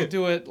one thing to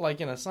do it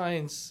like in a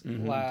science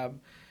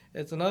lab.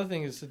 It's another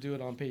thing is to do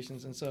it on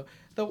patients. And so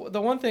the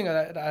one thing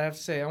I have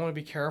to say, I want to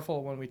be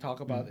careful when we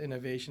talk about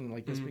innovation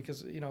like this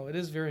because, it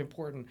is very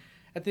important.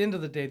 At the end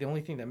of the day, the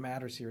only thing that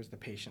matters here is the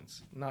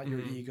patients, not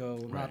your ego,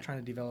 not trying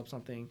to develop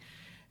something.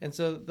 And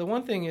so the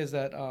one thing is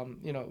that,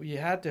 you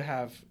had to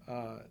have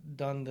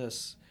done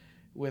this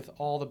with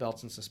all the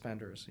belts and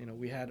suspenders.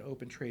 We had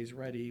open trays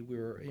ready. We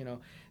were,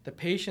 the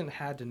patient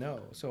had to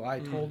know. So I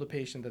told the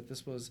patient that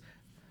this was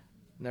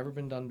never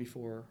been done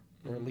before,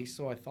 or at least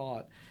so I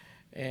thought,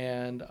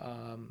 and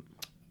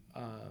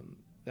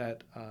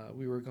that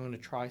we were going to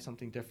try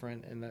something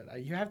different, and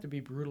that you have to be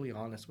brutally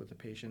honest with the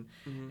patient.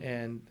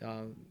 And,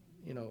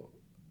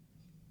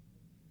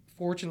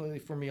 fortunately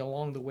for me,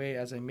 along the way,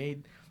 as I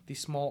made these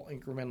small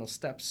incremental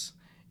steps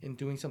in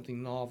doing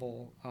something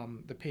novel,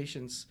 the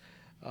patients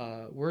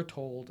were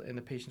told, and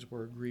the patients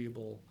were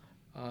agreeable,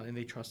 and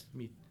they trusted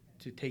me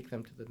to take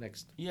them to the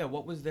next. Yeah,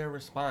 what was their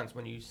response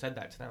when you said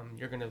that to them?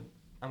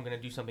 I'm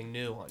gonna do something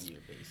new on you,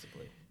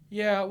 basically.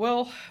 Yeah,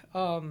 well,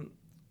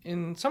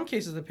 in some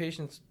cases, the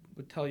patients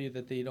would tell you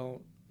that they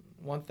don't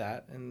want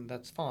that, and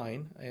that's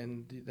fine.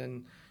 And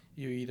then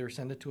you either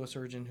send it to a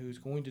surgeon who's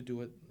going to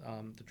do it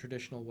the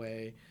traditional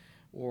way,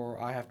 or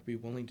I have to be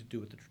willing to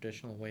do it the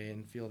traditional way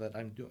and feel that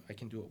I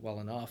can do it well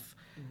enough.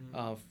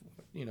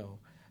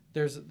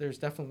 There's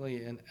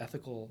definitely an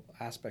ethical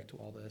aspect to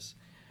all this.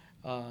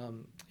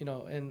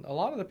 And a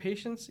lot of the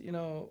patients,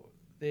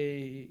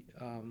 they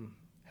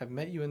have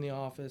met you in the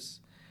office,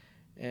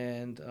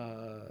 and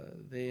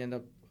they end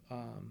up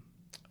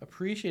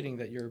appreciating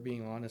that you're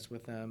being honest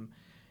with them,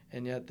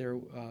 and yet they're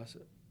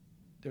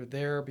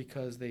there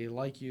because they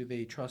like you,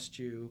 they trust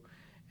you,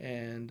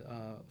 and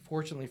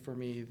fortunately for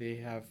me, they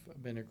have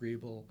been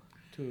agreeable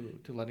to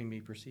letting me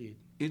proceed.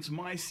 It's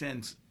my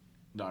sense,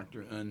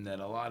 Dr. Un, that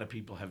a lot of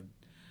people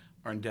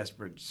are in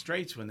desperate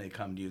straits when they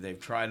come to you. They've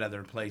tried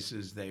other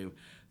places.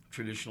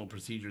 Traditional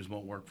procedures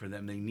won't work for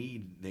them. They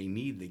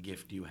need the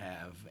gift you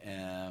have,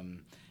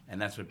 and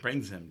that's what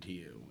brings them to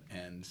you.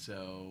 And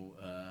so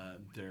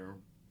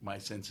my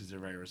sense is they're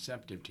very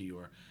receptive to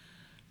your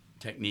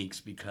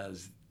techniques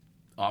because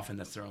often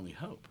that's their only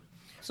hope.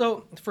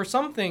 So for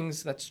some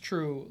things, that's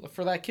true.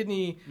 For that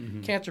kidney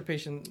cancer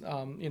patient,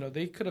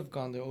 they could have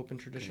gone the open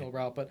traditional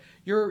route. But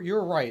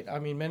you're right. I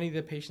mean, many of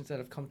the patients that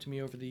have come to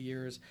me over the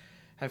years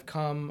have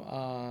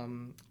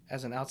come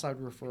as an outside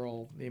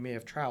referral. They may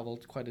have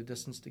traveled quite a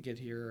distance to get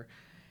here,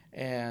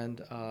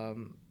 and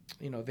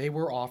they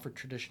were offered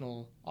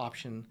traditional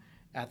option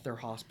at their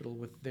hospital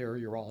with their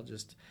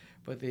urologist,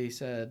 but they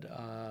said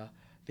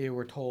they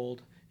were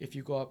told, if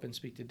you go up and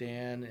speak to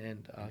Dan,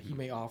 and he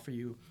may offer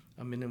you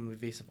a minimally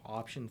invasive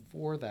option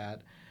for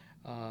that,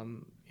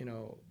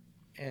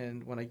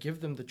 and when I give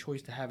them the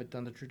choice to have it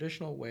done the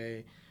traditional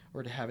way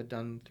or to have it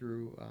done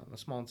through a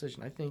small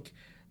incision, I think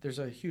there's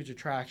a huge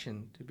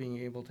attraction to being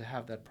able to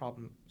have that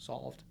problem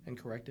solved and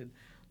corrected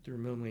through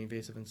minimally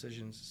invasive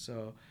incisions.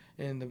 So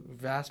in the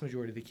vast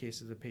majority of the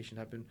cases, the patient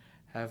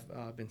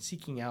have been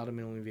seeking out a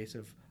minimally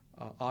invasive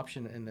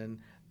option, and then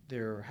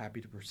they're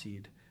happy to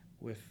proceed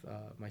with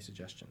my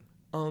suggestion.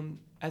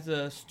 As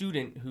a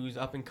student who's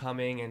up and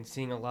coming and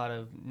seeing a lot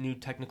of new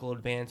technical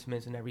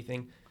advancements and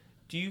everything,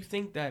 do you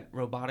think that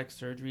robotic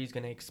surgery is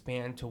going to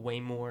expand to way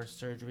more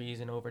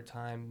surgeries and over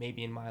time,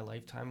 maybe in my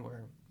lifetime,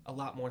 where a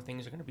lot more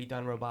things are going to be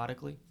done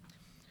robotically?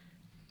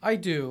 I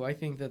do. I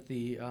think that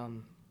the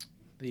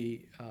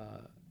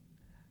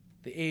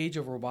age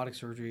of robotic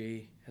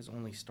surgery has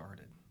only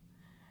started,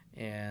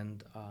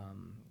 and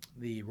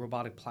the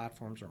robotic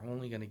platforms are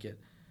only going to get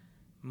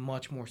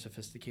much more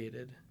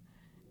sophisticated,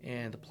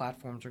 and the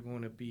platforms are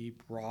going to be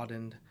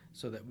broadened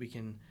so that we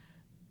can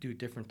do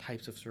different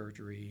types of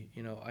surgery.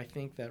 I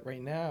think that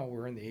right now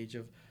we're in the age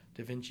of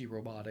Da Vinci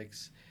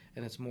robotics,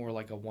 and it's more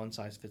like a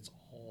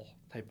one-size-fits-all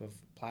type of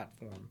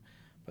platform.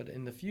 But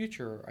in the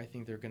future, I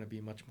think they're going to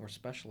be much more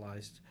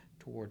specialized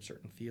towards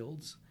certain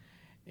fields.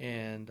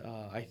 And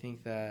I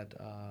think that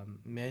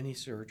many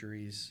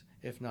surgeries,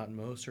 if not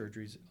most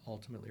surgeries,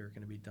 ultimately are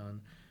going to be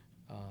done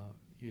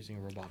using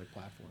a robotic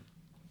platform.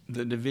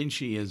 The Da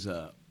Vinci is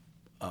a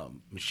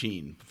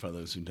machine, for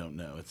those who don't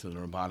know. It's a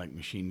robotic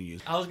machine to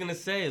use. I was going to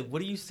say,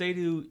 what do you say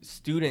to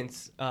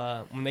students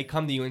when they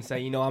come to you and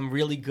say, I'm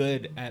really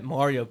good at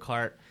Mario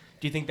Kart?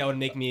 Do you think that would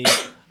make me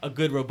a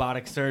good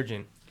robotic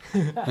surgeon?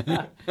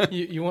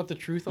 You want the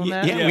truth on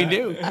that? Yeah, we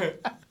do.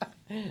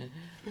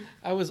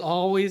 I was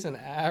always an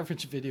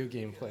average video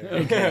game player.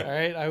 Okay. All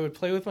right, I would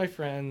play with my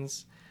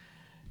friends,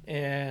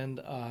 and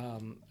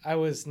I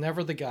was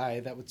never the guy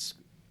that would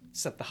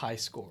set the high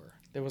score.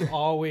 There was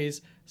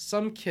always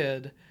some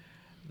kid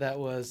that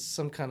was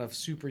some kind of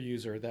super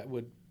user that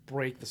would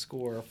break the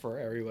score for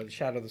everybody,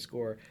 shatter the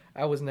score.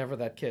 I was never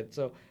that kid.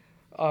 So,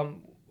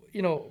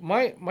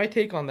 my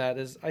take on that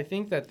is I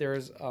think that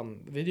there's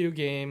video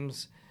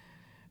games,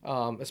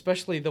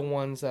 especially the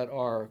ones that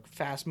are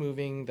fast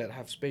moving, that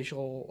have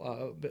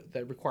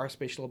that require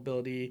spatial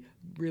ability,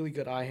 really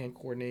good eye-hand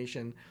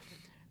coordination.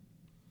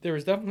 There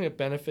is definitely a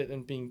benefit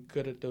in being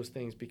good at those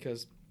things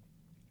because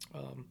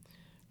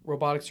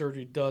robotic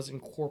surgery does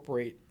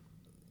incorporate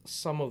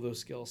some of those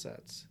skill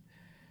sets.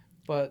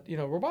 But,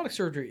 robotic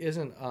surgery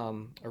isn't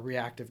a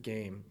reactive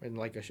game in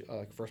like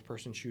a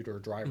first-person shooter or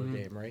driver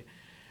game, right?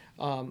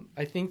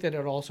 I think that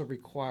it also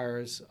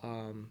requires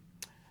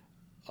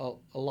a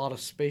lot of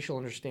spatial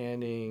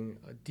understanding,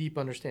 a deep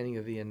understanding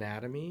of the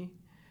anatomy,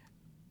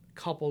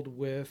 coupled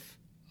with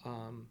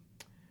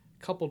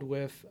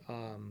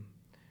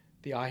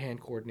the eye-hand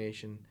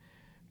coordination.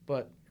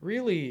 But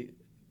really,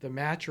 the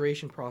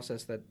maturation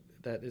process that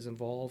is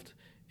involved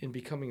in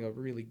becoming a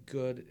really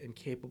good and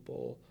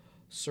capable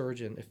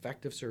surgeon,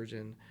 effective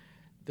surgeon,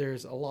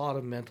 there's a lot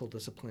of mental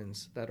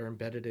disciplines that are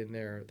embedded in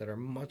there that are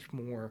much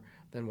more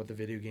than what the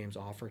video games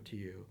offer to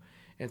you.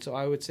 And so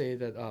I would say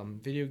that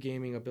video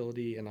gaming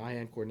ability and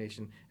eye-hand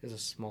coordination is a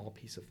small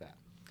piece of that.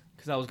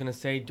 Because I was going to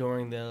say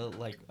during the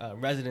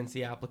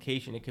residency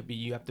application, it could be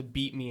you have to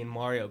beat me in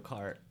Mario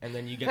Kart, and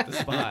then you get the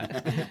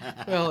spot.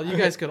 Well, you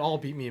guys could all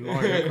beat me in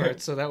Mario Kart,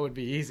 so that would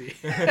be easy.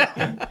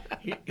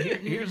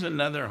 Here's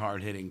another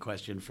hard-hitting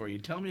question for you.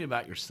 Tell me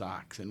about your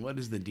socks, and what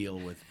is the deal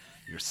with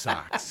your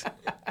socks?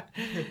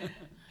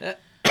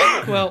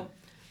 Well,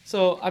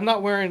 so I'm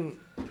not wearing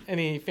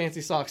any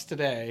fancy socks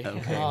today.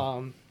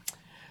 Okay.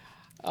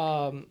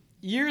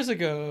 Years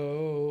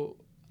ago,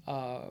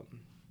 I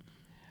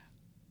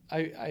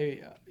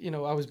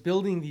was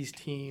building these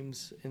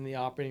teams in the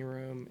operating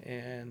room,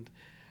 and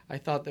I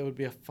thought that would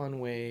be a fun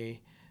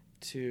way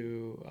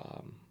to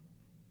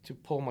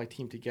pull my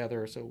team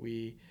together. So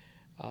we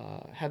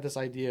had this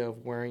idea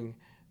of wearing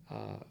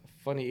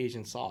funny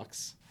Asian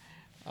socks,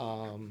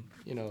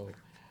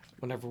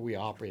 whenever we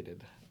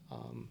operated.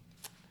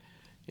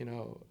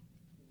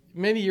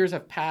 Many years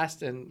have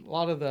passed, and a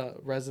lot of the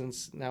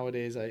residents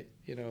nowadays,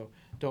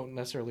 don't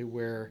necessarily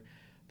wear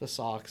the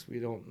socks. We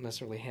don't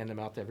necessarily hand them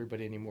out to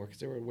everybody anymore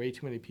because there were way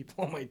too many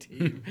people on my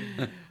team.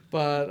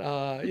 But,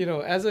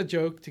 as a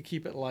joke to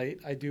keep it light,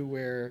 I do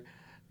wear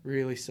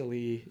really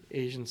silly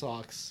Asian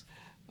socks.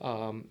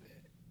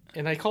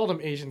 And I call them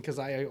Asian because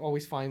I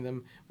always find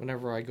them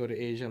whenever I go to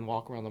Asia and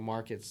walk around the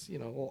markets,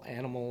 little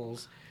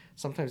animals.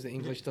 Sometimes the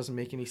English doesn't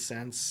make any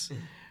sense.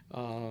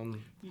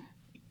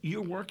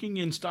 You're working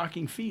in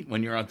stocking feet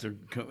when you're out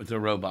the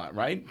robot,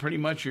 right? Pretty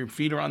much your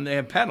feet are they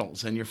have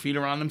pedals, and your feet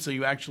are on them, so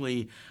you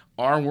actually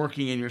are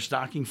working in your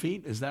stocking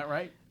feet. Is that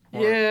right?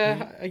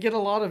 Yeah, I get a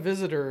lot of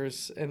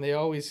visitors, and they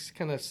always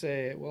kind of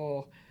say,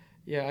 well,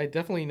 yeah, I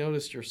definitely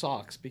noticed your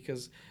socks,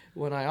 because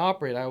when I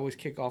operate, I always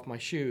kick off my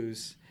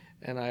shoes,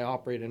 and I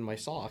operate in my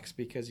socks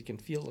because you can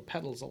feel the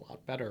pedals a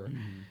lot better.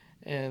 Mm-hmm.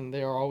 And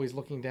they are always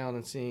looking down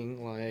and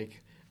seeing,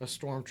 like, a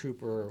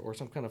stormtrooper or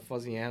some kind of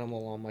fuzzy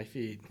animal on my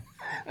feet.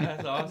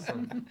 That's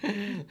awesome.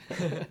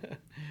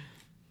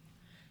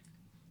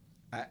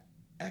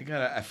 I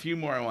got a few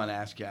more I want to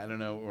ask you. I don't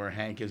know where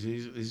Hank is.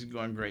 He's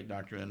going great,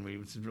 Dr.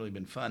 Unruh. It's really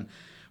been fun.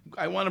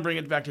 I want to bring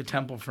it back to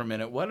Temple for a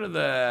minute. What are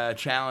the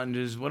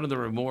challenges? What are the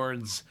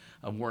rewards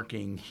of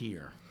working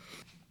here?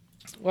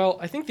 Well,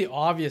 I think the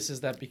obvious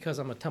is that because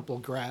I'm a Temple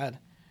grad,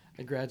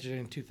 I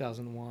graduated in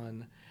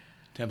 2001.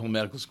 Temple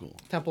Medical School.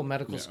 Temple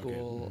Medical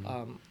School.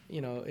 Okay.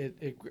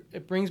 Mm-hmm.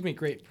 It brings me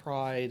great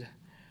pride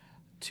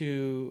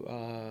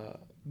to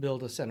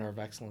build a center of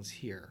excellence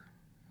here,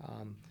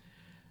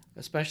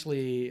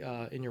 especially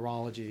in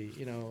urology.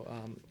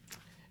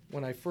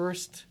 When I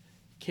first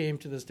came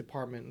to this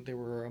department, they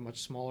were a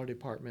much smaller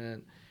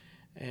department,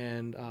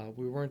 and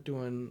we weren't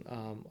doing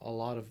a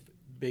lot of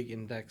big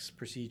index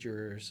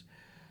procedures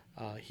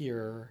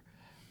here.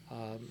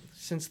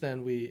 Since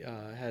then, we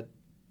had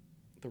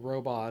the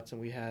robots,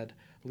 and we had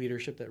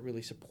leadership that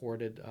really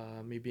supported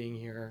me being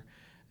here.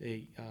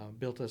 They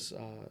built us,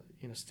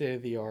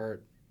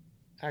 state-of-the-art,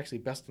 actually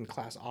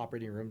best-in-class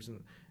operating rooms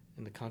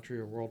in the country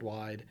or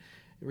worldwide.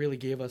 It really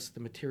gave us the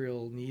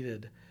material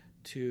needed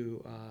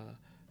to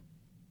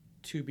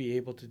be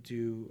able to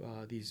do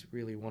these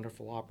really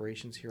wonderful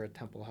operations here at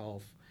Temple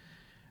Health,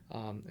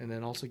 and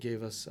then also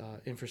gave us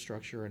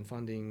infrastructure and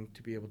funding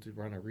to be able to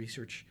run a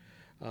research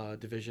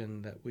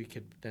division that we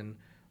could then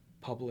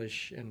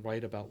publish and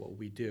write about what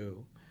we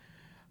do.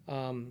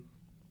 I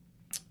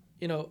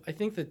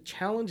think the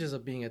challenges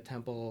of being at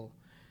Temple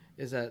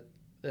is that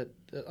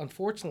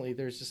unfortunately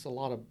there's just a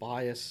lot of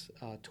bias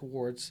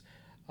towards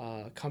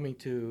coming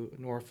to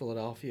North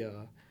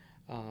Philadelphia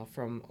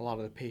from a lot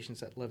of the patients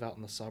that live out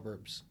in the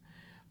suburbs.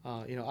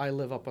 I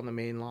live up on the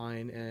main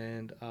line,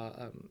 and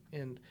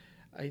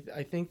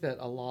I think that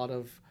a lot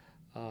of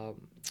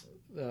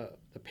the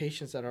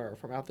patients that are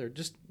from out there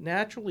just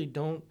naturally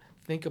don't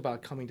think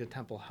about coming to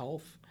Temple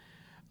Health,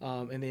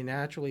 and they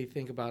naturally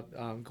think about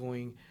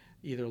going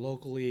either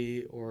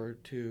locally or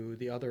to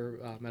the other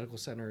medical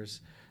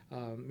centers,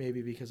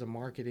 maybe because of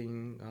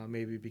marketing,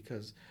 maybe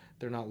because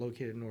they're not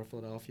located in North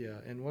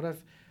Philadelphia. And what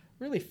I've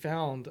really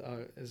found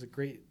is a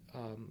great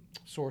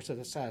source of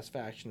the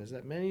satisfaction is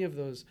that many of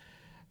those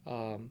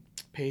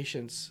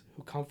patients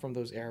who come from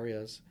those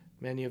areas,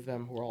 many of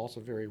them who are also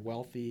very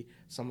wealthy,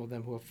 some of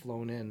them who have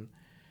flown in,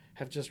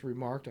 have just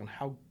remarked on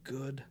how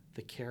good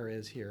the care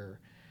is here.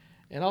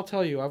 And I'll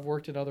tell you, I've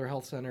worked at other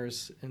health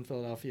centers in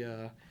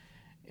Philadelphia,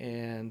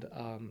 and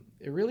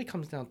it really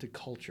comes down to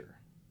culture.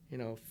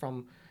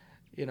 From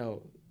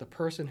the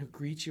person who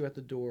greets you at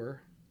the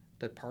door,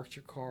 that parks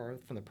your car,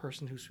 from the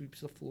person who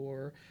sweeps the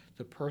floor, to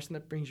the person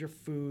that brings your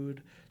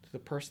food, to the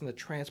person that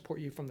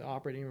transports you from the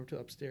operating room to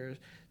upstairs,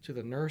 to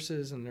the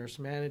nurses and nurse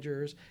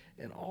managers,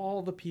 and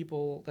all the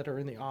people that are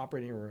in the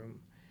operating room.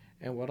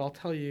 And what I'll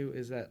tell you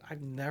is that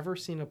I've never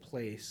seen a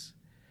place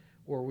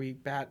where we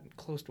bat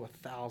close to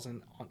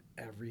 1,000 on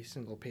every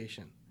single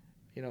patient.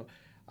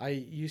 I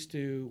used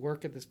to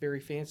work at this very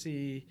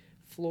fancy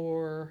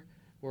floor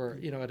where,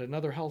 at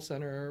another health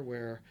center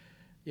where,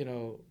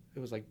 it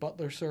was like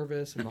butler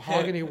service and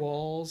mahogany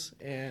walls,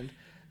 and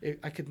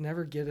I could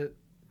never get it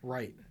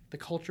right. The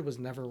culture was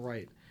never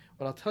right.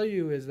 What I'll tell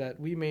you is that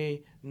we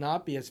may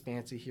not be as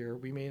fancy here.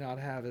 We may not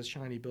have as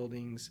shiny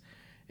buildings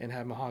and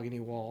have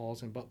mahogany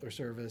walls and butler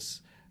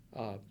service,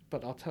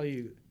 but I'll tell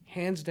you,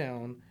 hands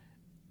down,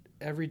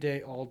 every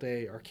day, all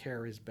day, our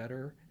care is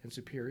better and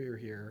superior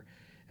here.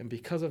 And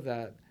because of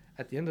that,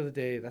 at the end of the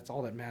day, that's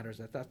all that matters.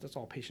 That's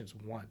all patients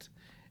want.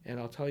 And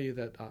I'll tell you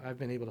that I've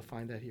been able to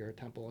find that here at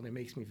Temple, and it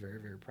makes me very,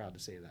 very proud to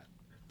say that.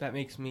 That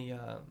makes me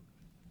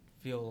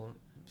feel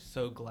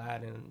so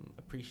glad and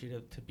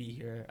appreciative to be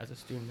here as a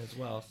student as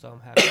well. So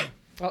I'm happy.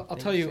 I'll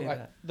tell you,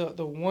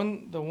 the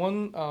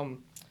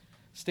one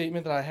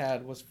statement that I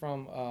had was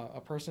from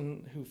a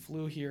person who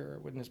flew here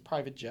in his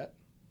private jet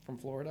from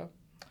Florida,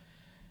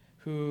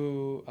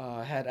 who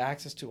had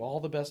access to all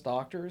the best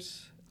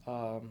doctors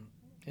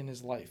in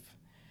his life.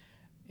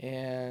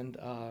 And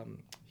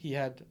he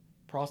had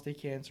prostate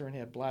cancer and he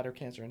had bladder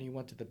cancer, and he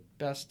went to the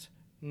best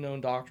known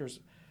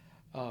doctors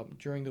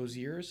during those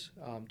years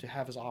to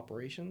have his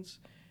operations.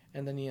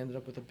 And then he ended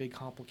up with a big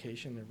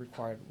complication that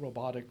required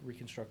robotic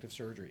reconstructive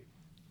surgery.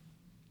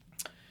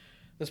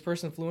 This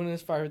person flew in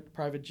his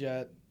private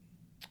jet,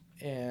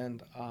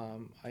 and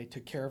I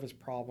took care of his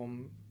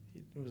problem.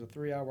 It was a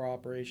 3-hour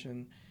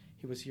operation.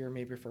 He was here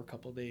maybe for a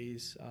couple of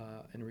days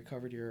and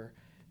recovered here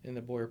in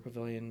the Boyer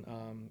Pavilion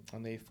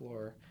on the 8th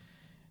floor.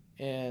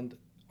 And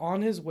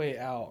on his way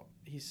out,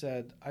 he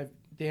said,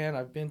 Dan,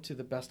 I've been to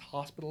the best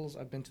hospitals.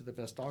 I've been to the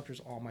best doctors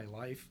all my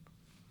life.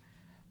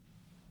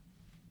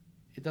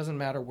 It doesn't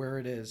matter where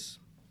it is.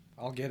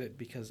 I'll get it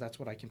because that's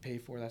what I can pay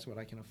for. That's what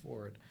I can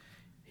afford.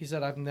 He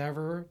said, I've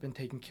never been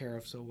taken care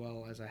of so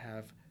well as I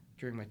have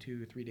during my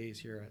 2 or 3 days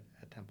here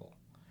at Temple.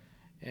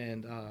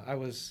 And I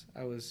was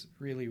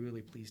really,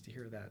 really pleased to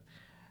hear that.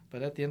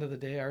 But at the end of the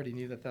day, I already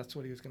knew that that's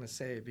what he was going to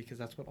say because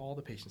that's what all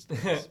the patients do.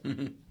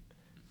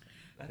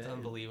 That's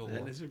unbelievable.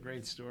 That is a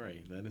great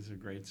story.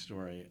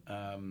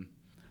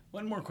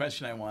 One more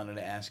question I wanted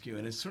to ask you,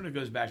 and it sort of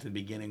goes back to the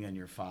beginning on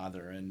your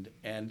father.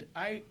 And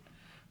I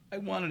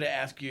wanted to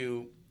ask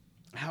you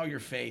how your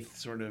faith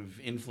sort of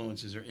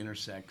influences or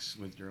intersects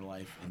with your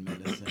life in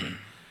medicine.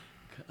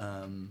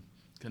 I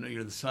know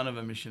you're the son of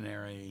a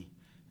missionary,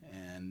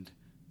 and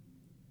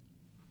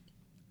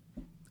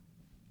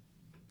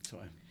so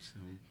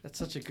that's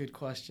such a good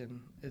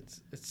question.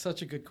 It's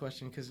such a good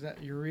question because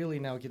you're really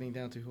now getting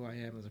down to who I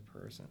am as a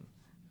person.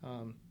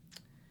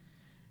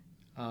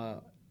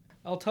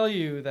 I'll tell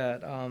you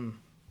that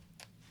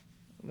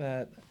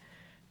that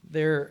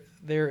there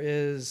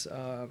is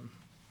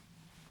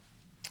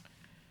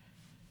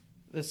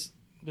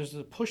there's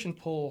a push and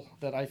pull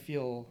that I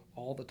feel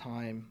all the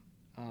time,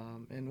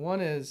 and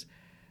one is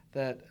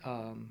that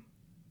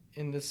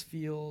in this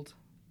field.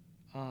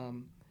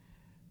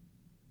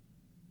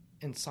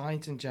 In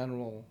science in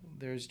general,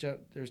 there's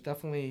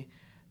definitely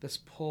this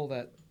pull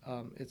that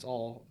it's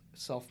all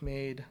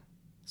self-made,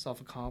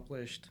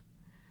 self-accomplished,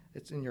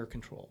 it's in your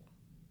control.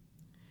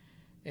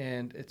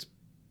 And it's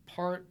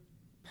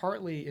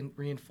partly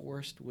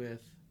reinforced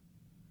with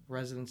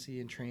residency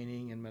and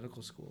training and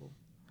medical school,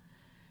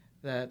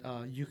 that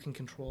you can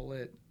control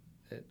it,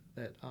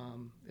 that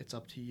it's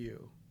up to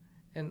you.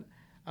 And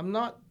I'm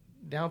not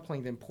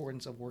downplaying the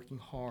importance of working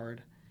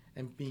hard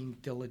and being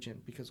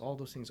diligent, because all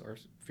those things are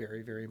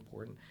very, very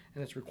important,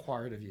 and it's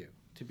required of you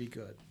to be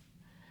good.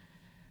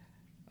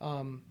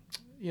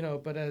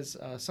 But as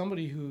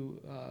somebody who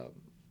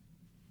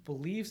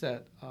believes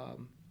that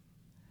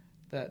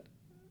that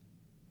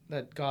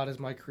God is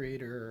my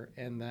creator,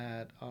 and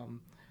that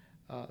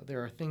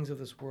there are things of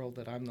this world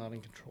that I'm not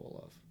in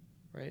control of,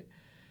 right?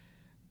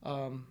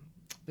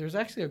 There's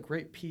actually a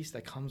great peace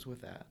that comes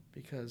with that,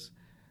 because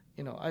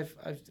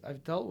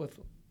I've dealt with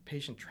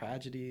patient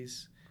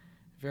tragedies.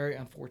 Very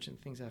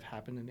unfortunate things that have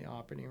happened in the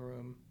operating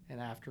room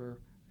and after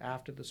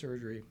the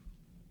surgery.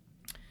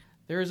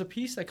 There is a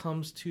peace that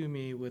comes to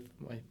me with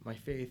my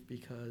faith,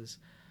 because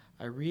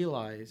I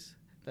realize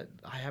that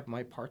I have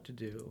my part to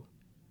do,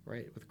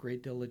 right, with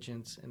great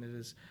diligence, and it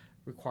is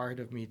required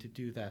of me to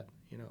do that,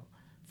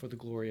 for the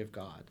glory of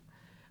God.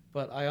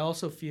 But I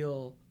also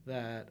feel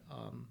that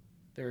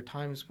there are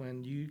times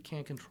when you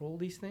can't control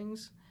these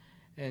things,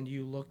 and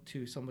you look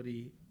to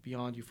somebody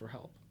beyond you for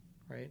help,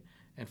 right,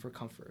 and for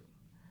comfort.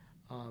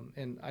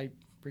 And I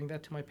bring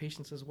that to my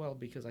patients as well,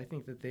 because I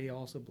think that they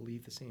also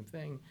believe the same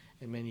thing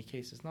in many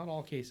cases, not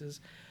all cases,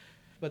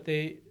 but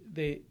they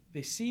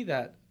see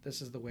that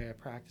this is the way I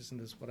practice and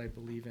this is what I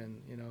believe in,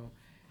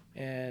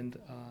 and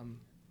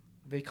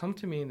they come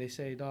to me and they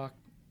say, Doc,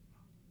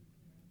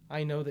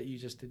 I know that you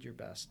just did your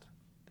best,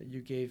 that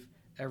you gave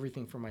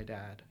everything for my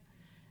dad,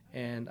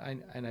 and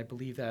I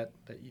believe that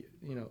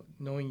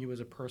knowing you as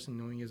a person,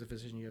 knowing you as a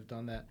physician, you have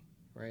done that,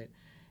 right,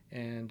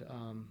 and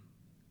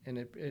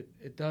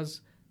it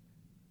does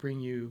bring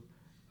you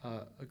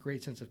a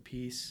great sense of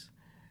peace,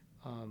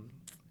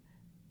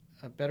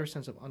 a better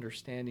sense of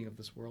understanding of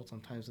this world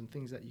sometimes, and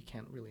things that you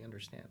can't really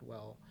understand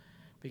well,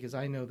 because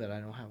I know that I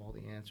don't have all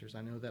the answers.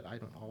 I know that I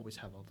don't always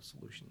have all the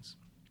solutions.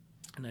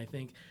 And I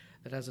think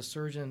that as a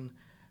surgeon,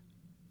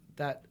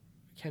 that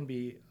can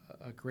be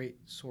a great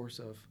source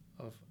of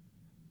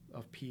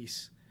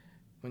peace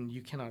when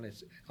you cannot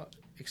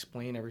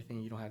explain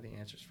everything, you don't have the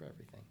answers for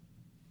everything.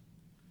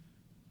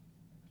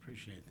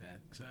 Appreciate that.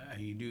 So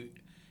you do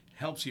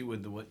helps you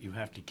with what you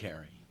have to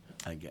carry,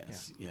 I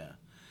guess. Yeah.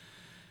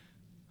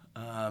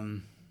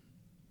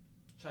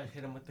 Should I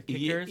hit him with the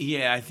kickers?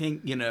 Yeah, I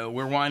think,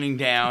 we're winding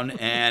down,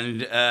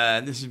 and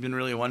this has been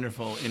really a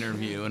wonderful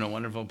interview and a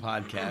wonderful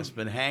podcast.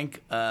 But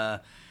Hank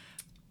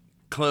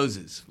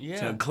closes. Yeah.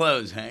 So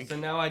close, Hank. So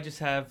now I just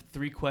have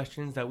 3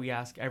 questions that we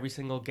ask every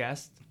single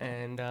guest.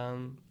 And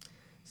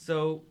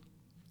so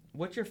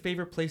what's your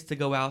favorite place to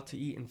go out to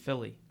eat in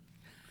Philly?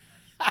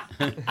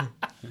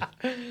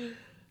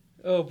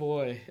 Oh,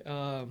 boy.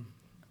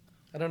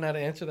 I don't know how to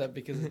answer that,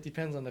 because it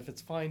depends on if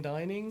it's fine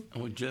dining.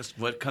 Well, just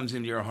what comes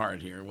into your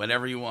heart here,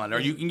 whatever you want, or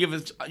you can give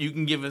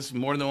us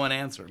more than one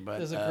answer. But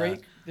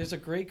there's a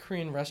great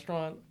Korean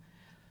restaurant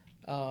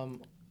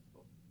on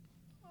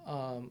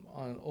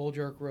Old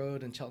York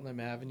Road and Cheltenham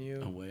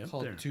Avenue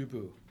called there.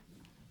 Dubu,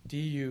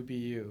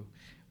 D-U-B-U,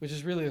 which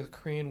is really a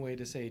Korean way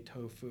to say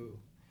tofu,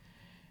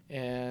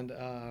 and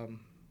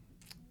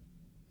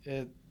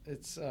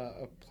it's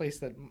a place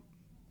that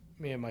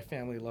me and my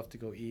family love to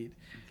go eat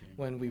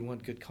when we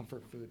want good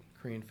comfort food,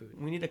 Korean food.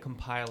 We need to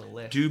compile a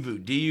list.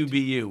 Dubu,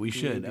 D-U-B-U. We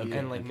should. D-U-B-U. Okay.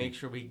 And make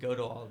sure we go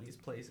to all of these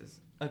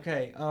places.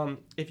 Okay.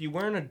 If you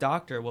weren't a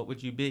doctor, what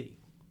would you be?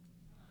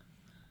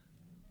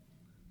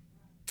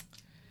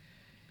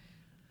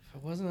 If I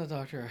wasn't a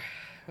doctor,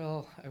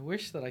 well, I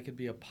wish that I could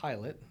be a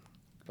pilot,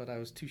 but I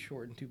was too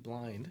short and too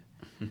blind.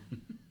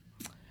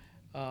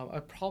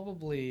 I'd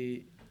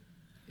probably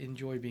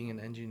enjoy being an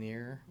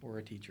engineer or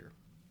a teacher.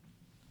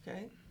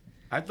 Okay.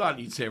 I thought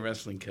you'd say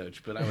wrestling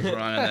coach, but I was wrong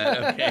on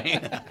that. Okay.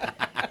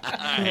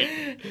 All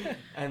right.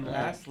 And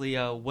lastly,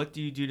 what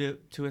do you do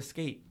to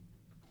escape?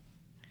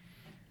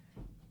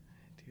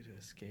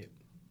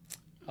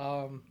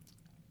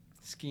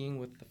 Skiing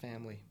with the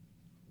family.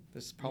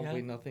 There's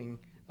probably nothing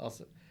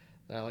else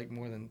that I like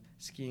more than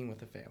skiing with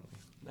the family.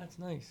 That's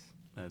nice.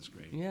 That's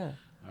great. Yeah.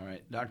 All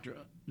right. Dr.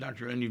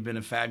 Un, you've been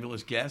a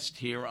fabulous guest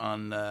here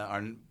on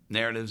our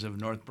Narratives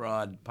of North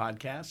Broad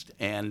podcast,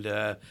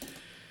 and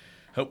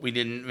hope we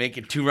didn't make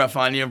it too rough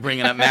on you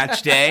bringing up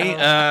match day.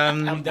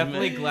 I'm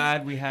definitely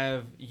glad we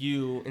have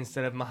you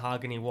instead of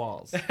mahogany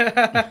walls. Right.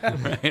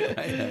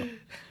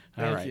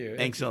 All right. Thank you.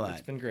 Thanks a lot.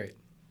 It's been great.